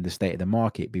 given the state of the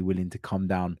market, be willing to come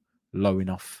down low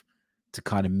enough to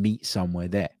kind of meet somewhere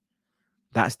there?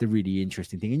 That's the really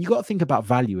interesting thing. And you got to think about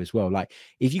value as well. Like,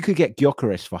 if you could get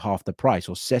Gyökeres for half the price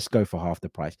or Sesko for half the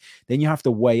price, then you have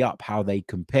to weigh up how they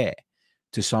compare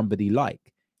to somebody like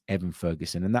Evan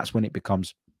Ferguson. And that's when it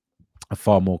becomes a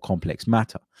far more complex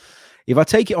matter. If I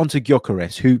take it on to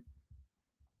Gyökeres, who,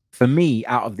 for me,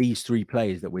 out of these 3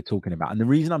 players that we're talking about, and the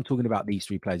reason I'm talking about these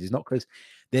 3 players is not because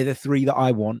they're the 3 that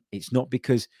I want. It's not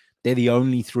because they're the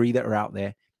only 3 that are out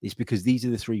there. It's because these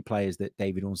are the 3 players that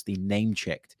David Ornstein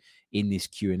name-checked in this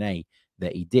Q&A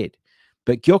that he did.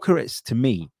 But Gyökeres, to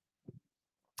me,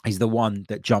 is the one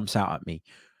that jumps out at me.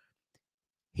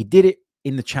 He did it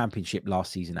in the Championship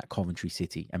last season at Coventry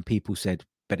City, and people said,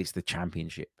 but it's the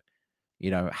Championship.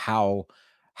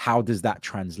 How does that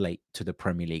translate to the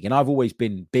Premier League? And I've always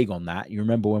been big on that. You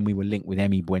remember when we were linked with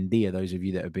Emi Buendia, those of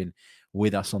you that have been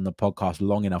with us on the podcast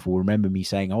long enough will remember me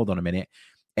saying, hold on a minute,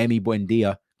 Emi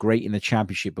Buendia, great in the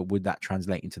Championship, but would that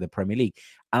translate into the Premier League?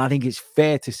 And I think it's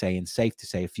fair to say and safe to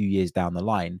say a few years down the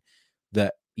line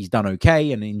that he's done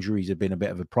okay, and injuries have been a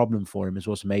bit of a problem for him as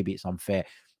well. So maybe it's unfair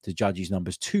to judge his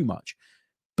numbers too much.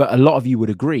 But a lot of you would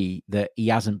agree that he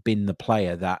hasn't been the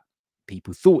player that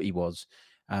people thought he was.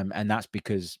 And that's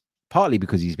partly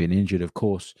because he's been injured, of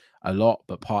course, a lot,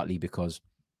 but partly because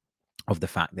of the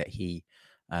fact that he's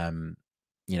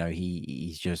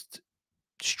just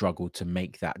struggled to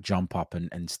make that jump up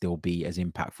and still be as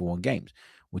impactful on games,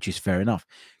 which is fair enough.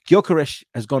 Gyökeres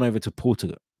has gone over to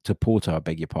Porto, I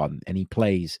beg your pardon, and he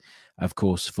plays, of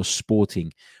course, for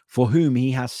Sporting, for whom he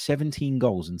has 17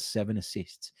 goals and 7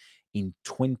 assists in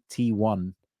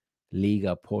 21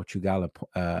 Liga Portugal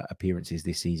appearances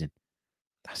this season.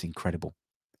 That's incredible.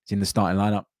 He's in the starting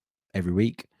lineup every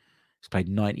week. He's played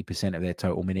 90% of their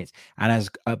total minutes and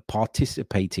has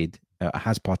participated,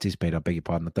 I beg your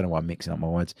pardon, I don't know why I'm mixing up my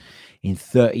words, in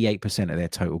 38% of their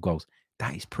total goals.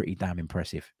 That is pretty damn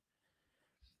impressive.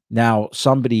 Now,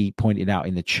 somebody pointed out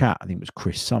in the chat, I think it was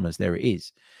Chris Summers, there it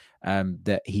is,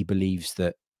 that he believes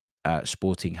that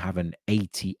Sporting have an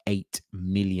 88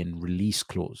 million release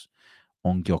clause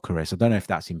on Gyökeres. I don't know if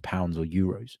that's in pounds or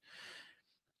euros.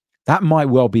 That might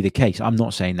well be the case. I'm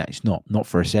not saying that it's not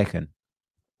for a second.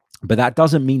 But that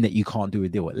doesn't mean that you can't do a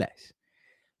deal at less.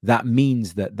 That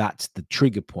means that that's the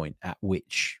trigger point at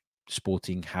which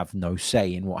Sporting have no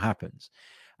say in what happens.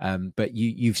 But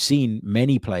you've seen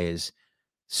many players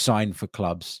sign for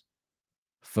clubs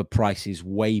for prices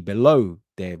way below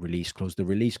their release clause. The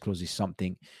release clause is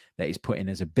something that is put in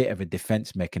as a bit of a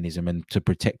defense mechanism and to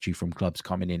protect you from clubs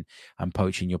coming in and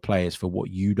poaching your players for what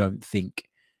you don't think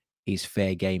is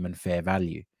fair game and fair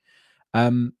value.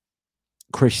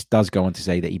 Chris does go on to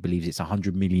say that he believes it's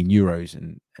 100 million euros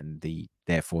and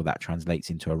therefore that translates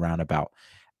into around about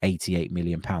 88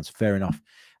 million pounds. Fair enough.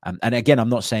 And again, I'm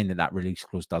not saying that release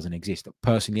clause doesn't exist.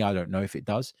 Personally, I don't know if it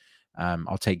does.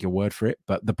 I'll take your word for it.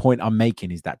 But the point I'm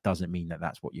making is that doesn't mean that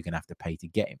that's what you're going to have to pay to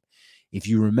get him. If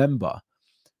you remember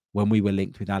when we were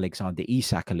linked with Alexander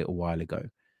Isak a little while ago,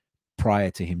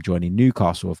 prior to him joining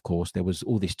Newcastle, of course, there was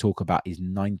all this talk about his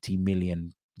 90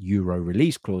 million euro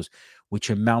release clause, which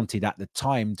amounted at the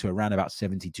time to around about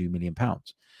 72 million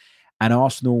pounds. And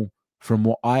Arsenal, from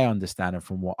what I understand and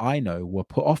from what I know, were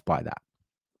put off by that.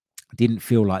 Didn't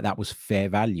feel like that was fair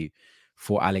value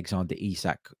for Alexander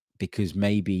Isak, because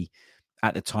maybe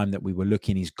at the time that we were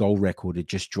looking, his goal record had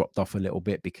just dropped off a little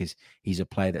bit because he's a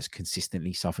player that's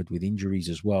consistently suffered with injuries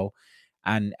as well.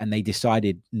 And they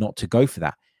decided not to go for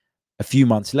that. A few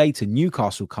months later,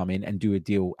 Newcastle come in and do a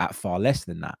deal at far less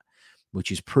than that,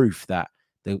 which is proof that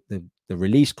the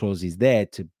release clause is there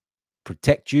to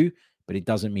protect you, but it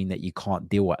doesn't mean that you can't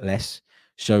deal at less.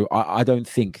 So I don't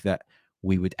think that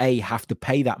we would have to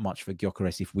pay that much for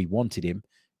Gyökeres if we wanted him,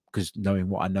 because knowing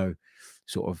what I know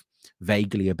sort of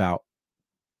vaguely about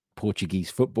Portuguese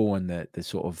football and the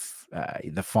sort of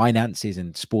the finances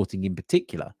and Sporting in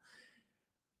particular,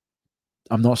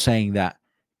 I'm not saying that,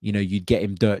 you'd get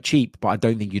him dirt cheap, but I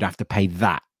don't think you'd have to pay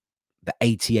the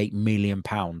 88 million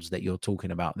pounds that you're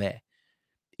talking about there.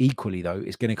 Equally, though,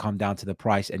 it's going to come down to the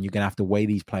price, and you're going to have to weigh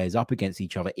these players up against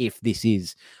each other if this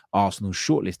is Arsenal's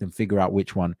shortlist and figure out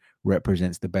which one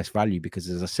represents the best value. Because,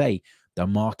 as I say, the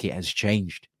market has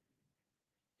changed.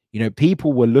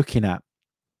 People were looking at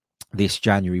this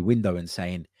January window and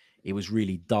saying it was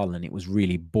really dull and it was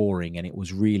really boring and it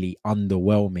was really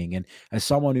underwhelming. And as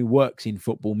someone who works in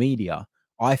football media,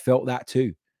 I felt that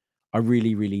too. I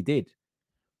really, really did.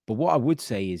 But what I would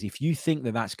say is, if you think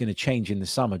that that's going to change in the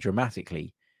summer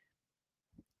dramatically,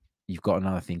 you've got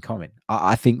another thing coming.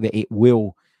 I think that it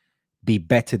will be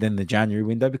better than the January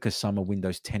window, because summer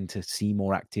windows tend to see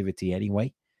more activity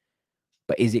anyway.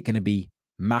 But is it going to be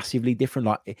massively different?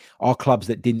 Like, are clubs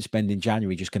that didn't spend in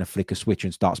January just going to flick a switch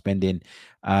and start spending,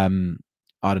 I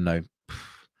don't know,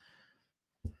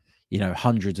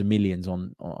 hundreds of millions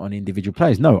on individual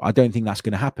players? No, I don't think that's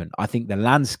going to happen. I think the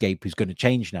landscape is going to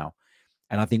change now.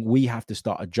 And I think we have to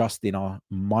start adjusting our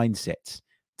mindsets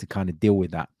to kind of deal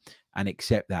with that and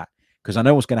accept that. Because I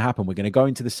know what's going to happen. We're going to go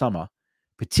into the summer,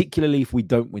 particularly if we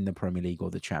don't win the Premier League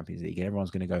or the Champions League. And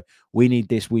everyone's going to go, we need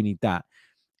this, we need that.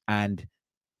 And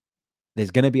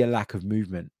there's going to be a lack of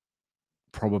movement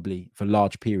probably for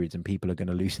large periods, and people are going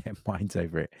to lose their minds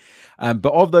over it.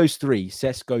 But of those three,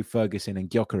 Sesko, Ferguson and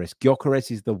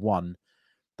Gyökeres is the one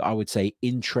that I would say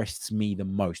interests me the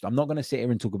most. I'm not going to sit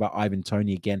here and talk about Ivan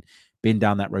Toney again. Been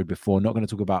down that road before. Not going to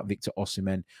talk about Victor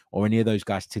Osimhen or any of those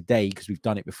guys today, because we've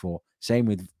done it before. Same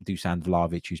with Dusan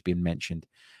Vlahovic, who's been mentioned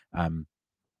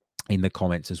in the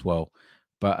comments as well.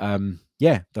 But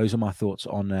yeah, those are my thoughts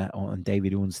on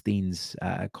David Ornstein's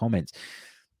comments.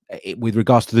 With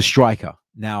regards to the striker,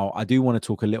 now I do want to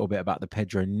talk a little bit about the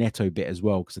Pedro Neto bit as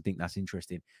well, because I think that's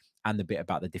interesting, and the bit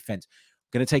about the defense.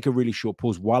 I'm going to take a really short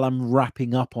pause while I'm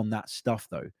wrapping up on that stuff,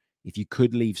 though. If you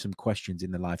could leave some questions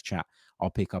in the live chat, I'll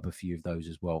pick up a few of those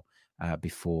as well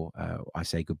before I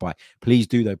say goodbye. Please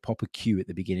do, though, pop a Q at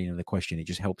the beginning of the question. It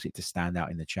just helps it to stand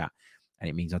out in the chat. And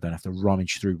it means I don't have to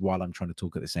rummage through while I'm trying to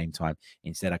talk at the same time.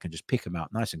 Instead, I can just pick them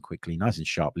out nice and quickly, nice and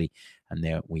sharply. And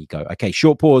there we go. Okay,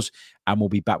 short pause, and we'll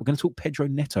be back. We're going to talk Pedro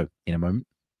Neto in a moment.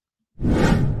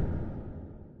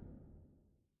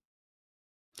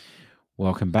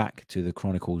 Welcome back to the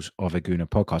Chronicles of a Gooner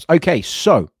podcast. Okay,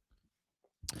 so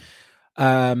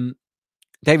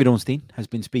David Ornstein has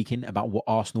been speaking about what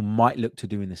Arsenal might look to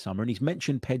do in the summer, and he's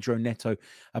mentioned Pedro Neto,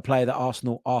 a player that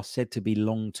Arsenal are said to be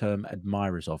long-term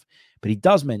admirers of. But he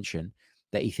does mention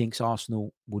that he thinks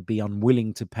Arsenal would be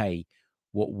unwilling to pay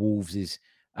what Wolves'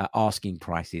 asking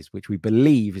price is, which we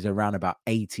believe is around about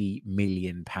 £80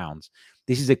 million.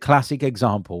 This is a classic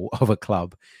example of a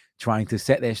club trying to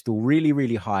set their stall really,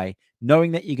 really high,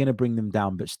 knowing that you're going to bring them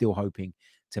down, but still hoping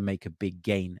to make a big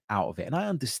gain out of it. And I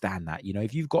understand that,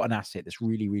 if you've got an asset that's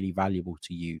really, really valuable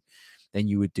to you, then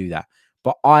you would do that.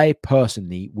 But I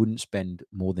personally wouldn't spend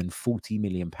more than £40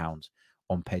 million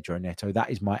on Pedro Neto. That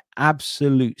is my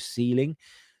absolute ceiling.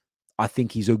 I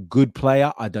think he's a good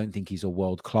player. I don't think he's a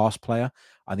world-class player.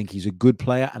 I think he's a good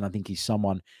player, and I think he's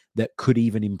someone that could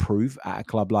even improve at a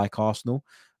club like Arsenal.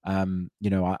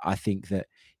 I think that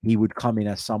he would come in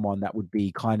as someone that would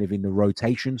be kind of in the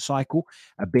rotation cycle,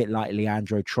 a bit like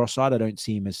Leandro Trossard. I don't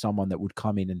see him as someone that would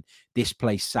come in and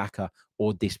displace Saka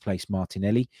or displace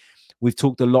Martinelli. We've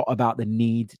talked a lot about the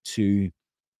need to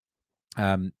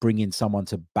bring in someone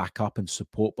to back up and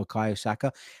support Bukayo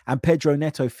Saka. And Pedro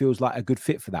Neto feels like a good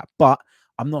fit for that. But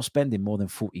I'm not spending more than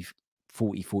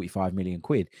 45 million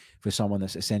quid for someone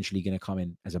that's essentially going to come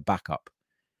in as a backup.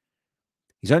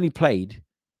 He's only played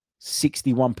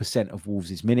 61% of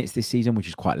Wolves' minutes this season, which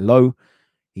is quite low.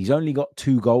 He's only got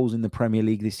 2 goals in the Premier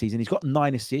League this season. He's got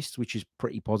 9 assists, which is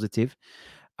pretty positive.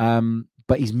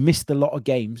 But he's missed a lot of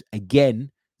games,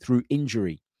 again, through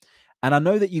injury. And I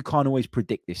know that you can't always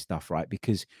predict this stuff, right?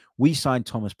 Because we signed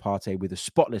Thomas Partey with a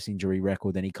spotless injury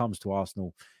record, and he comes to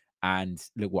Arsenal, and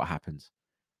look what happens.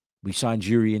 We signed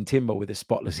Jurrien Timber with a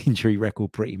spotless injury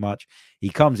record pretty much. He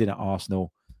comes in at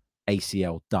Arsenal,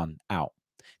 ACL, done, out.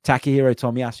 Takahiro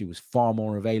Tomiyasu was far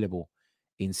more available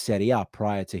in Serie A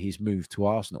prior to his move to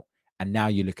Arsenal. And now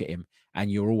you look at him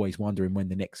and you're always wondering when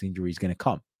the next injury is going to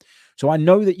come. So I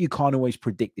know that you can't always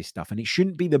predict this stuff, and it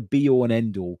shouldn't be the be-all and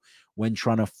end-all when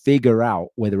trying to figure out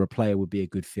whether a player would be a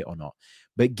good fit or not.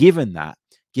 But given that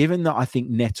I think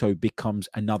Neto becomes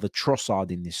another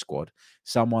Trossard in this squad,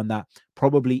 someone that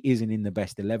probably isn't in the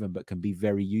best 11 but can be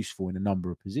very useful in a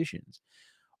number of positions,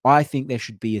 I think there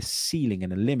should be a ceiling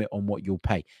and a limit on what you'll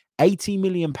pay. £80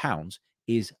 million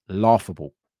is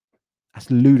laughable.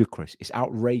 That's ludicrous. It's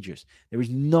outrageous. There is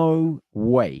no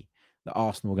way that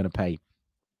Arsenal are going to pay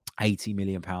 £80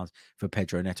 million for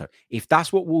Pedro Neto. If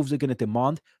that's what Wolves are going to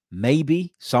demand,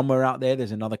 maybe somewhere out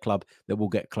there's another club that will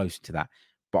get closer to that.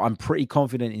 But I'm pretty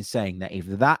confident in saying that if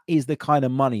that is the kind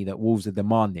of money that Wolves are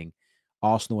demanding,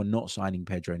 Arsenal are not signing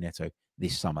Pedro Neto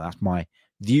this summer. That's my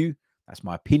view. That's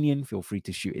my opinion. Feel free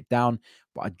to shoot it down.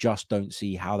 But I just don't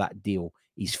see how that deal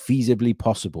is feasibly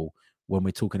possible when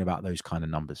we're talking about those kind of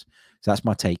numbers. So that's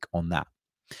my take on that.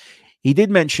 He did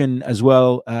mention as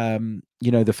well,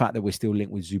 the fact that we're still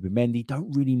linked with Zubimendi.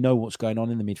 Don't really know what's going on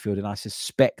in the midfield. And I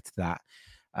suspect that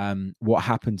what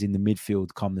happens in the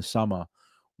midfield come the summer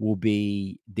will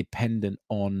be dependent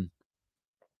on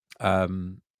what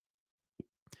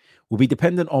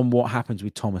happens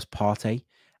with Thomas Partey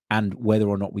and whether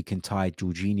or not we can tie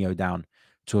Jorginho down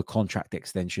to a contract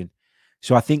extension.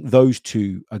 So I think those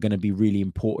two are going to be really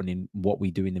important in what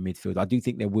we do in the midfield. I do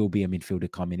think there will be a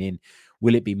midfielder coming in.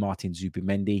 Will it be Martin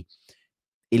Zubimendi?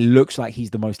 It looks like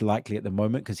he's the most likely at the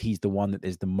moment because he's the one that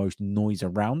there's the most noise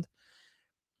around.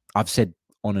 I've said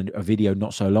on a video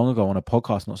not so long ago, on a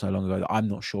podcast not so long ago, that I'm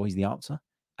not sure he's the answer.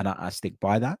 And I stick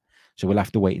by that. So we'll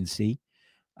have to wait and see.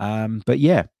 But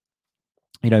yeah,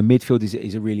 midfield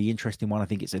is a really interesting one. I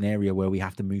think it's an area where we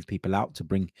have to move people out to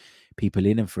bring people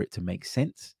in and for it to make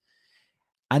sense.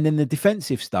 And then the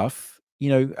defensive stuff,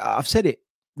 I've said it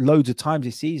loads of times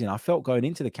this season. I felt going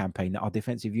into the campaign that our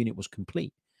defensive unit was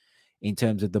complete in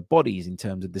terms of the bodies, in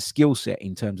terms of the skill set,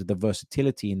 in terms of the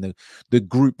versatility in the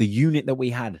group, the unit that we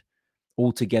had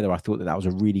all together. I thought that was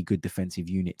a really good defensive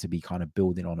unit to be kind of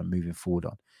building on and moving forward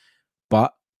on.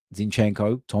 But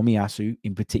Zinchenko, Tomiyasu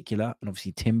in particular, and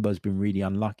obviously Timber's been really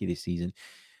unlucky this season,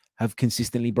 have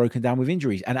consistently broken down with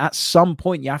injuries. And at some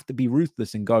point, you have to be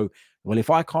ruthless and go, well, if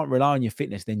I can't rely on your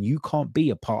fitness, then you can't be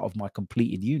a part of my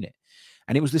completed unit.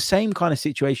 And it was the same kind of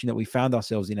situation that we found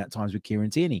ourselves in at times with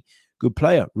Kieran Tierney. Good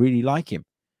player, really like him.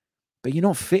 But you're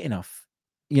not fit enough.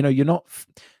 You're not...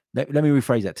 Let me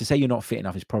rephrase that. To say you're not fit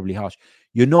enough is probably harsh.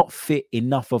 You're not fit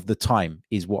enough of the time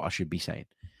is what I should be saying.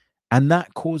 And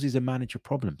that causes a manager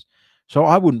problems. So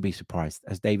I wouldn't be surprised,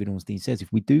 as David Ornstein says,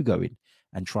 if we do go in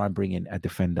and try and bring in a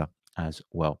defender as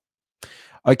well.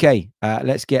 Okay,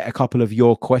 let's get a couple of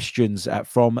your questions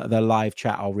from the live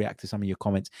chat. I'll react to some of your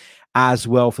comments as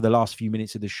well for the last few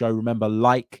minutes of the show. Remember,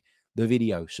 like the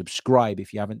video, subscribe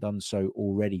if you haven't done so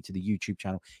already to the YouTube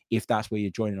channel, if that's where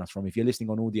you're joining us from. If you're listening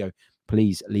on audio,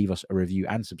 please leave us a review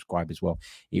and subscribe as well.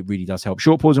 It really does help.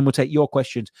 Short pause and we'll take your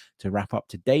questions to wrap up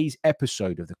today's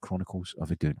episode of the Chronicles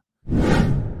of a Gooner.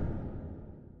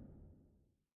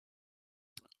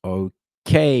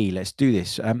 Okay, let's do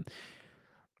this. I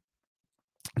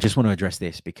just want to address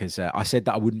this because I said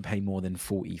that I wouldn't pay more than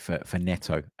 40 for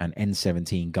Neto, and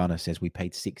N17 Gunner says we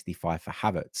paid 65 for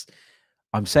Havertz.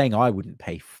 I'm saying I wouldn't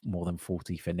pay more than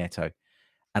 40 for Neto,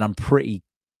 and I'm pretty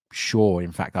sure,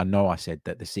 in fact, I know I said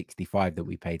that the 65 that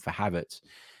we paid for Havertz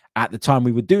at the time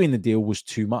we were doing the deal was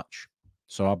too much.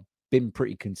 So I've been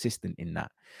pretty consistent in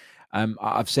that.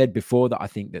 I've said before that I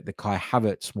think that the Kai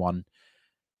Havertz one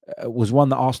was one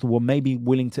that Arsenal were maybe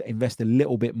willing to invest a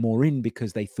little bit more in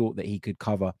because they thought that he could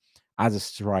cover as a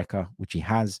striker, which he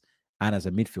has, and as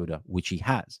a midfielder, which he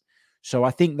has. So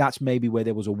I think that's maybe where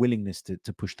there was a willingness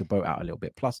to push the boat out a little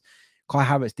bit. Plus, Kai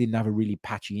Havertz didn't have a really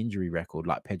patchy injury record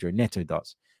like Pedro Neto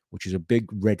does, which is a big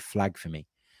red flag for me.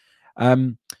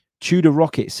 Tudor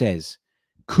Rocket says,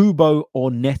 Kubo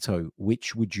or Neto,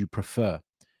 which would you prefer?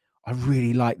 I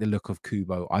really like the look of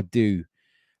Kubo. I do.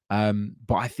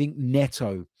 But I think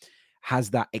Neto has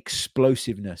that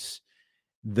explosiveness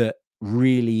that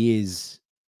really is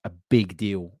a big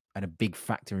deal and a big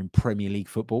factor in Premier League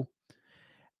football.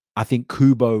 I think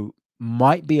Kubo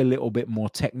might be a little bit more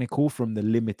technical from the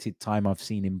limited time I've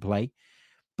seen him play,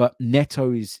 but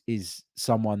Neto is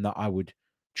someone that I would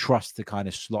trust to kind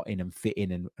of slot in and fit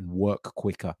in and work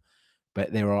quicker.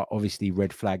 But there are obviously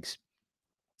red flags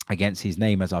against his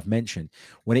name, as I've mentioned.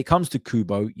 When it comes to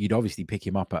Kubo, you'd obviously pick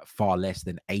him up at far less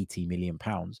than £80 million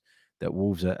that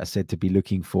Wolves are said to be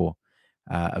looking for,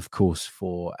 of course,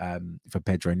 for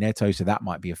Pedro Neto. So that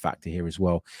might be a factor here as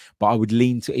well. But I would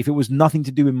lean to, if it was nothing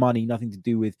to do with money, nothing to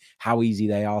do with how easy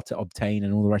they are to obtain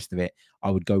and all the rest of it,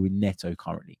 I would go with Neto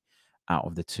currently out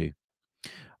of the two.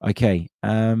 Okay.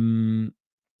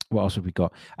 What else have we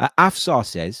got? Afsar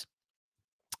says,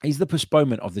 is the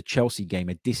postponement of the Chelsea game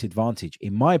a disadvantage?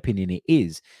 In my opinion, it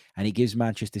is, and it gives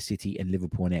Manchester City and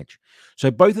Liverpool an edge.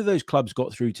 So both of those clubs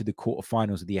got through to the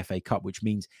quarterfinals of the FA Cup, which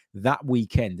means that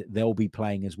weekend they'll be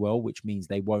playing as well, which means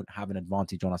they won't have an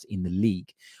advantage on us in the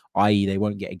league, i.e. they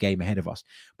won't get a game ahead of us.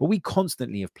 But we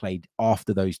constantly have played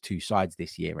after those two sides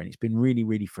this year, and it's been really,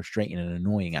 really frustrating and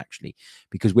annoying, actually,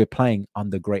 because we're playing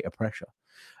under greater pressure.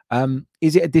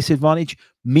 Is it a disadvantage?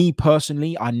 Me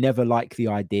personally, I never like the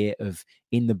idea of,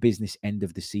 in the business end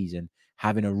of the season,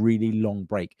 having a really long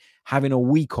break. Having a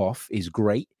week off is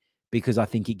great because I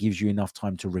think it gives you enough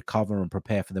time to recover and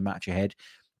prepare for the match ahead,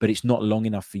 but it's not long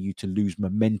enough for you to lose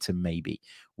momentum maybe.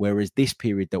 Whereas this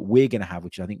period that we're going to have,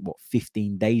 which is, I think,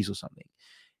 15 days or something,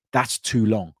 that's too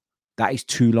long. That is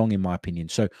too long, in my opinion.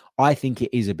 So I think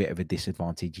it is a bit of a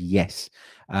disadvantage, yes.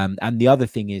 And the other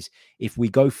thing is, if we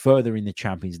go further in the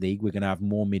Champions League, we're going to have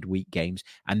more midweek games,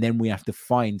 and then we have to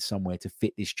find somewhere to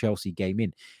fit this Chelsea game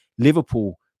in.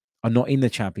 Liverpool are not in the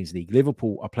Champions League.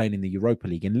 Liverpool are playing in the Europa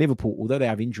League. And Liverpool, although they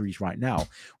have injuries right now,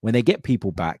 when they get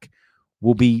people back,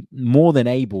 will be more than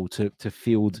able to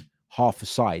field half a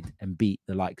side and beat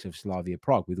the likes of Slavia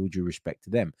Prague, with all due respect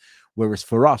to them. Whereas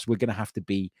for us, we're going to have to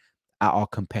be at our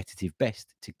competitive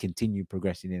best to continue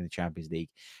progressing in the Champions League.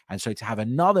 And so to have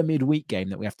another midweek game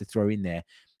that we have to throw in there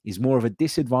is more of a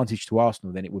disadvantage to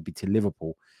Arsenal than it would be to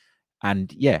Liverpool.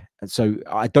 And yeah, so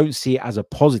I don't see it as a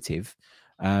positive.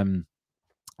 And,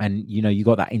 you know, you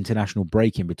got that international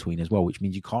break in between as well, which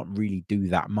means you can't really do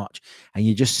that much. And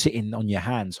you're just sitting on your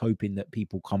hands hoping that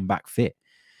people come back fit.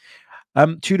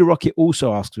 Tudor Rocket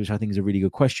also asks, which I think is a really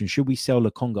good question, should we sell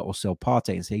Lokonga or sell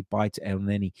Partey and say buy to El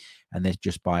Neni and then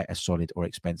just buy a solid or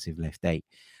expensive left eight?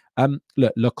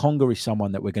 Look, Lokonga is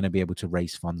someone that we're going to be able to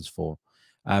raise funds for.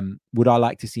 Would I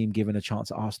like to see him given a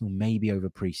chance at Arsenal? Maybe over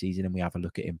pre-season and we have a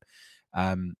look at him.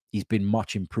 He's been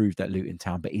much improved at Luton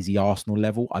Town, but is he Arsenal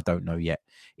level? I don't know yet,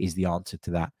 is the answer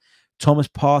to that. Thomas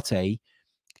Partey,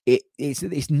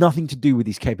 it's nothing to do with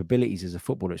his capabilities as a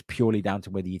footballer. It's purely down to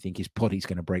whether you think his body's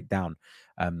going to break down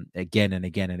again and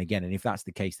again and again. And if that's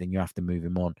the case, then you have to move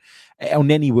him on. El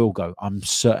Neni will go. I'm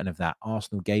certain of that.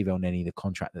 Arsenal gave El Neni the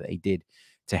contract that they did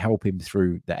to help him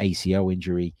through the ACL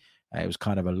injury. It was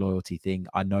kind of a loyalty thing.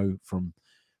 I know from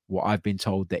what I've been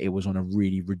told that it was on a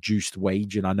really reduced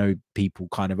wage. And I know people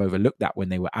kind of overlooked that when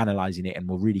they were analysing it and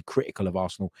were really critical of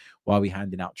Arsenal while we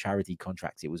handing out charity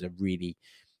contracts. It was a really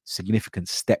significant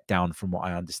step down from what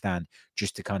I understand,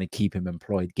 just to kind of keep him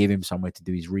employed, give him somewhere to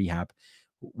do his rehab,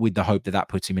 with the hope that that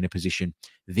puts him in a position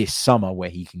this summer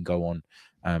where he can go on.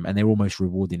 And they're almost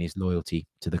rewarding his loyalty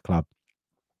to the club.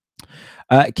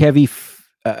 Kevin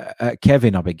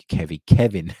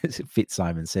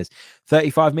Fitzsimon says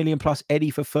 35 million plus Eddie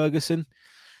for Ferguson.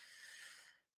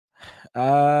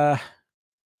 Yeah.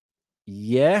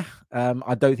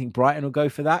 I don't think Brighton will go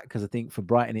for that, because I think for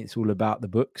Brighton it's all about the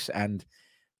books, and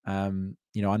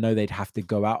you know, I know they'd have to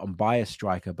go out and buy a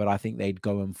striker, but I think they'd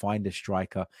go and find a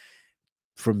striker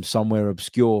from somewhere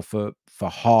obscure for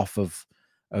half of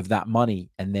that money,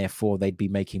 and therefore they'd be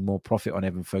making more profit on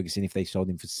Evan Ferguson if they sold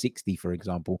him for 60, for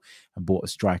example, and bought a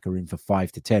striker in for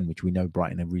 5 to 10, which we know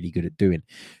Brighton are really good at doing.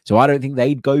 So I don't think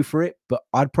they'd go for it, but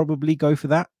I'd probably go for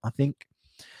that, I think.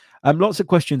 Lots of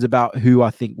questions about who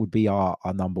I think would be our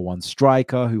number one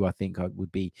striker, who I think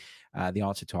would be the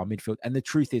answer to our midfield. And the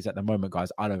truth is, at the moment,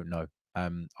 guys, I don't know.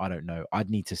 I don't know. I'd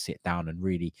need to sit down and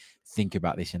really think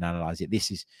about this and analyze it. This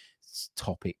is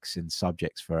topics and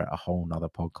subjects for a whole nother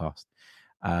podcast.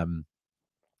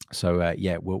 So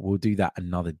yeah, we'll do that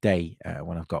another day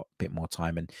when I've got a bit more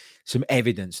time and some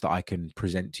evidence that I can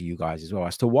present to you guys as well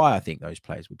as to why I think those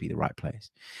players would be the right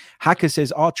players. Hacker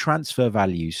says, are transfer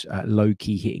values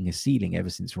low-key hitting a ceiling ever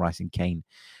since Rice and Kane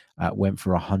went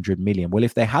for 100 million? Well,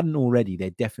 if they hadn't already,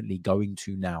 they're definitely going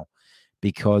to now,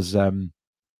 because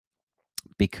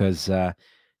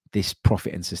this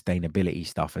profit and sustainability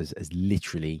stuff has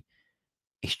literally,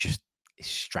 it's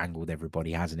strangled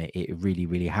everybody, hasn't it? It really,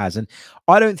 really has. And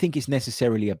I don't think it's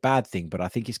necessarily a bad thing, but I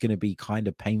think it's going to be kind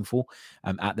of painful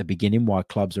at the beginning while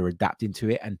clubs are adapting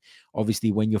to it. And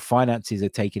obviously, when your finances are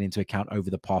taken into account over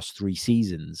the past 3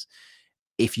 seasons,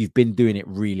 if you've been doing it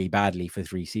really badly for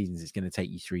 3 seasons, it's going to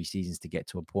take you 3 seasons to get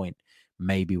to a point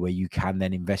maybe where you can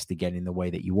then invest again in the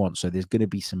way that you want. So there's going to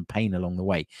be some pain along the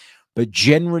way. But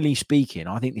generally speaking,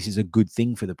 I think this is a good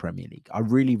thing for the Premier League. I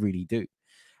really, really do.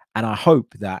 And I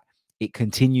hope that it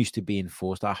continues to be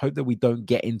enforced. I hope that we don't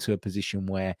get into a position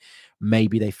where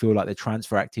maybe they feel like the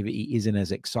transfer activity isn't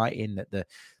as exciting, that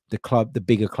the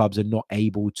bigger clubs are not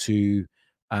able to,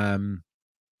 bring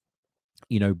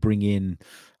in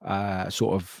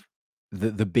sort of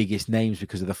the biggest names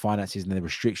because of the finances and the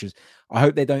restrictions. I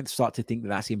hope they don't start to think that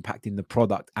that's impacting the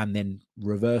product and then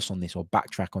reverse on this or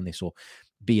backtrack on this or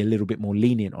be a little bit more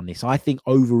lenient on this. I think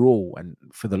overall and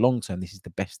for the long term, this is the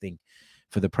best thing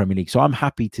for the Premier League. So I'm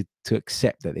happy to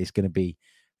accept that it's going to be,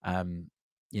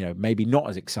 maybe not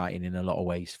as exciting in a lot of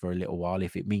ways for a little while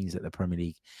if it means that the Premier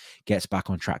League gets back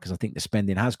on track, because I think the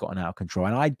spending has gotten out of control.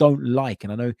 And I don't like,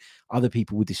 and I know other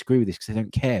people would disagree with this because they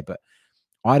don't care, but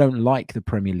I don't like the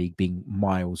Premier League being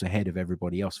miles ahead of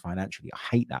everybody else financially. I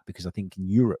hate that because I think in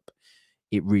Europe,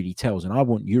 it really tells. And I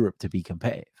want Europe to be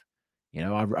competitive.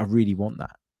 I really want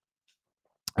that.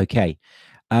 Okay.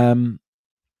 I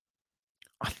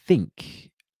think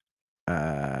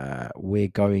we're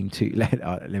going to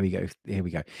let me go. Here we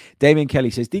go. Damien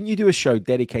Kelly says, didn't you do a show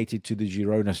dedicated to the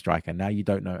Girona striker? Now you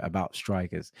don't know about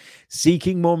strikers.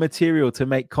 Seeking more material to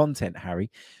make content, Harry.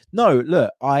 No,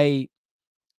 look, I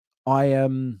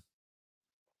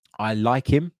like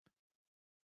him.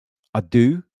 I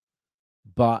do,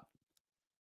 but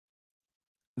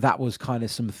that was kind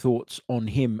of some thoughts on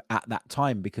him at that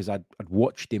time because I'd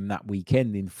watched him that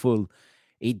weekend in full.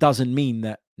 It doesn't mean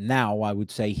that now I would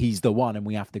say he's the one and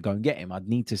we have to go and get him. I'd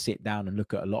need to sit down and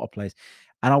look at a lot of players,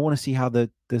 and I want to see how the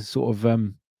sort of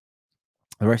the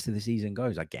rest of the season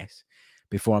goes, I guess,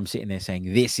 before I'm sitting there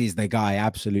saying this is the guy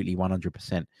absolutely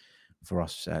 100% for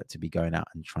us to be going out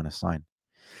and trying to sign.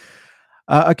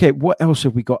 Okay, what else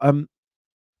have we got?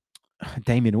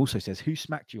 Damien also says, who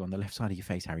smacked you on the left side of your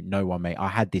face, Harry? No one, mate. I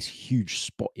had this huge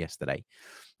spot yesterday,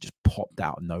 just popped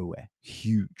out of nowhere,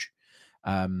 huge.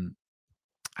 And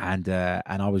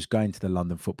I was going to the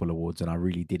London Football Awards and I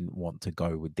really didn't want to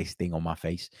go with this thing on my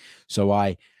face. So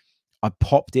I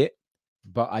popped it,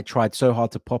 but I tried so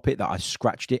hard to pop it that I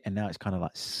scratched it, and now it's kind of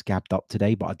like scabbed up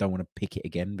today, but I don't want to pick it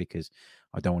again because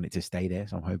I don't want it to stay there.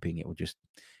 So I'm hoping it will just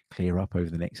clear up over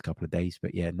the next couple of days.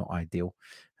 But yeah, not ideal.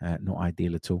 Not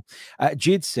ideal at all.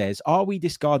 Jid says, are we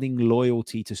discarding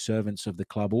loyalty to servants of the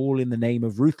club, all in the name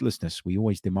of ruthlessness? We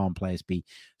always demand players be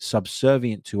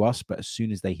subservient to us, but as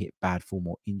soon as they hit bad form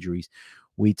or injuries,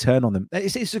 we turn on them.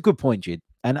 It's a good point, Jid.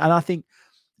 And I think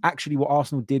actually what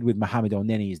Arsenal did with Mohamed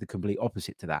El-Neni is the complete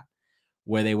opposite to that,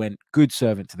 where they went good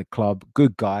servant to the club,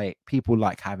 good guy, people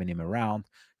like having him around,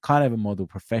 kind of a model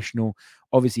professional,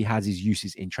 obviously has his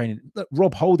uses in training. Look,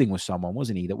 Rob Holding was someone,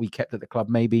 wasn't he, that we kept at the club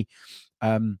maybe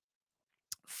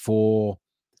for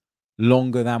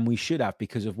longer than we should have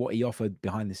because of what he offered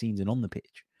behind the scenes and on the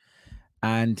pitch.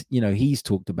 And, he's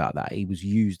talked about that. He was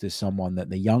used as someone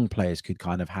that the young players could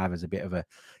kind of have as a bit of a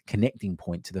connecting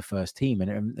point to the first team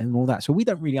and all that. So we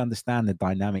don't really understand the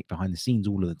dynamic behind the scenes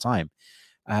all of the time.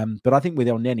 But I think with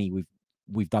El-Neni,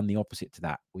 we've done the opposite to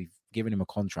that. We've given him a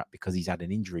contract because he's had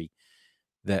an injury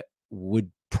that would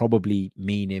probably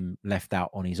mean him left out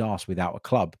on his arse without a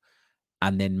club,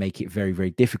 and then make it very,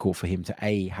 very difficult for him to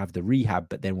have the rehab,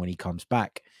 but then when he comes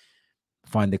back,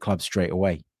 find the club straight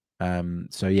away.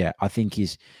 So yeah, I think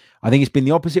it's been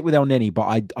the opposite with El-Neni,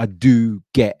 but I do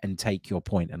get and take your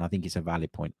point, and I think it's a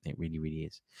valid point. It really, really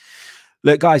is.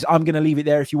 Look, guys, I'm going to leave it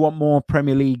there. If you want more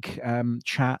Premier League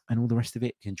chat and all the rest of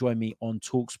it, you can join me on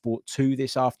TalkSport 2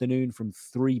 this afternoon from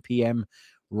 3 p.m.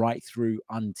 right through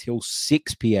until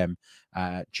 6 p.m.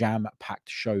 Jam-packed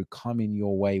show coming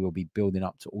your way. We'll be building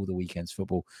up to all the weekend's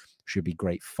football. Should be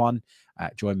great fun.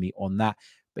 Join me on that.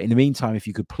 But in the meantime, if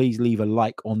you could please leave a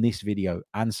like on this video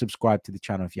and subscribe to the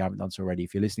channel if you haven't done so already.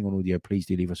 If you're listening on audio, please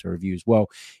do leave us a review as well.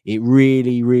 It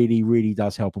really, really, really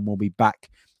does help. And we'll be back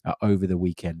over the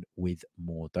weekend with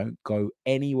more. Don't go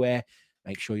anywhere.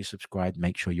 Make sure you're subscribed.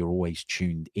 Make sure you're always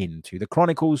tuned in to the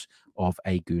Chronicles of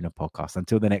a Gooner podcast.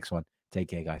 Until the next one, take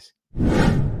care,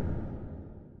 guys.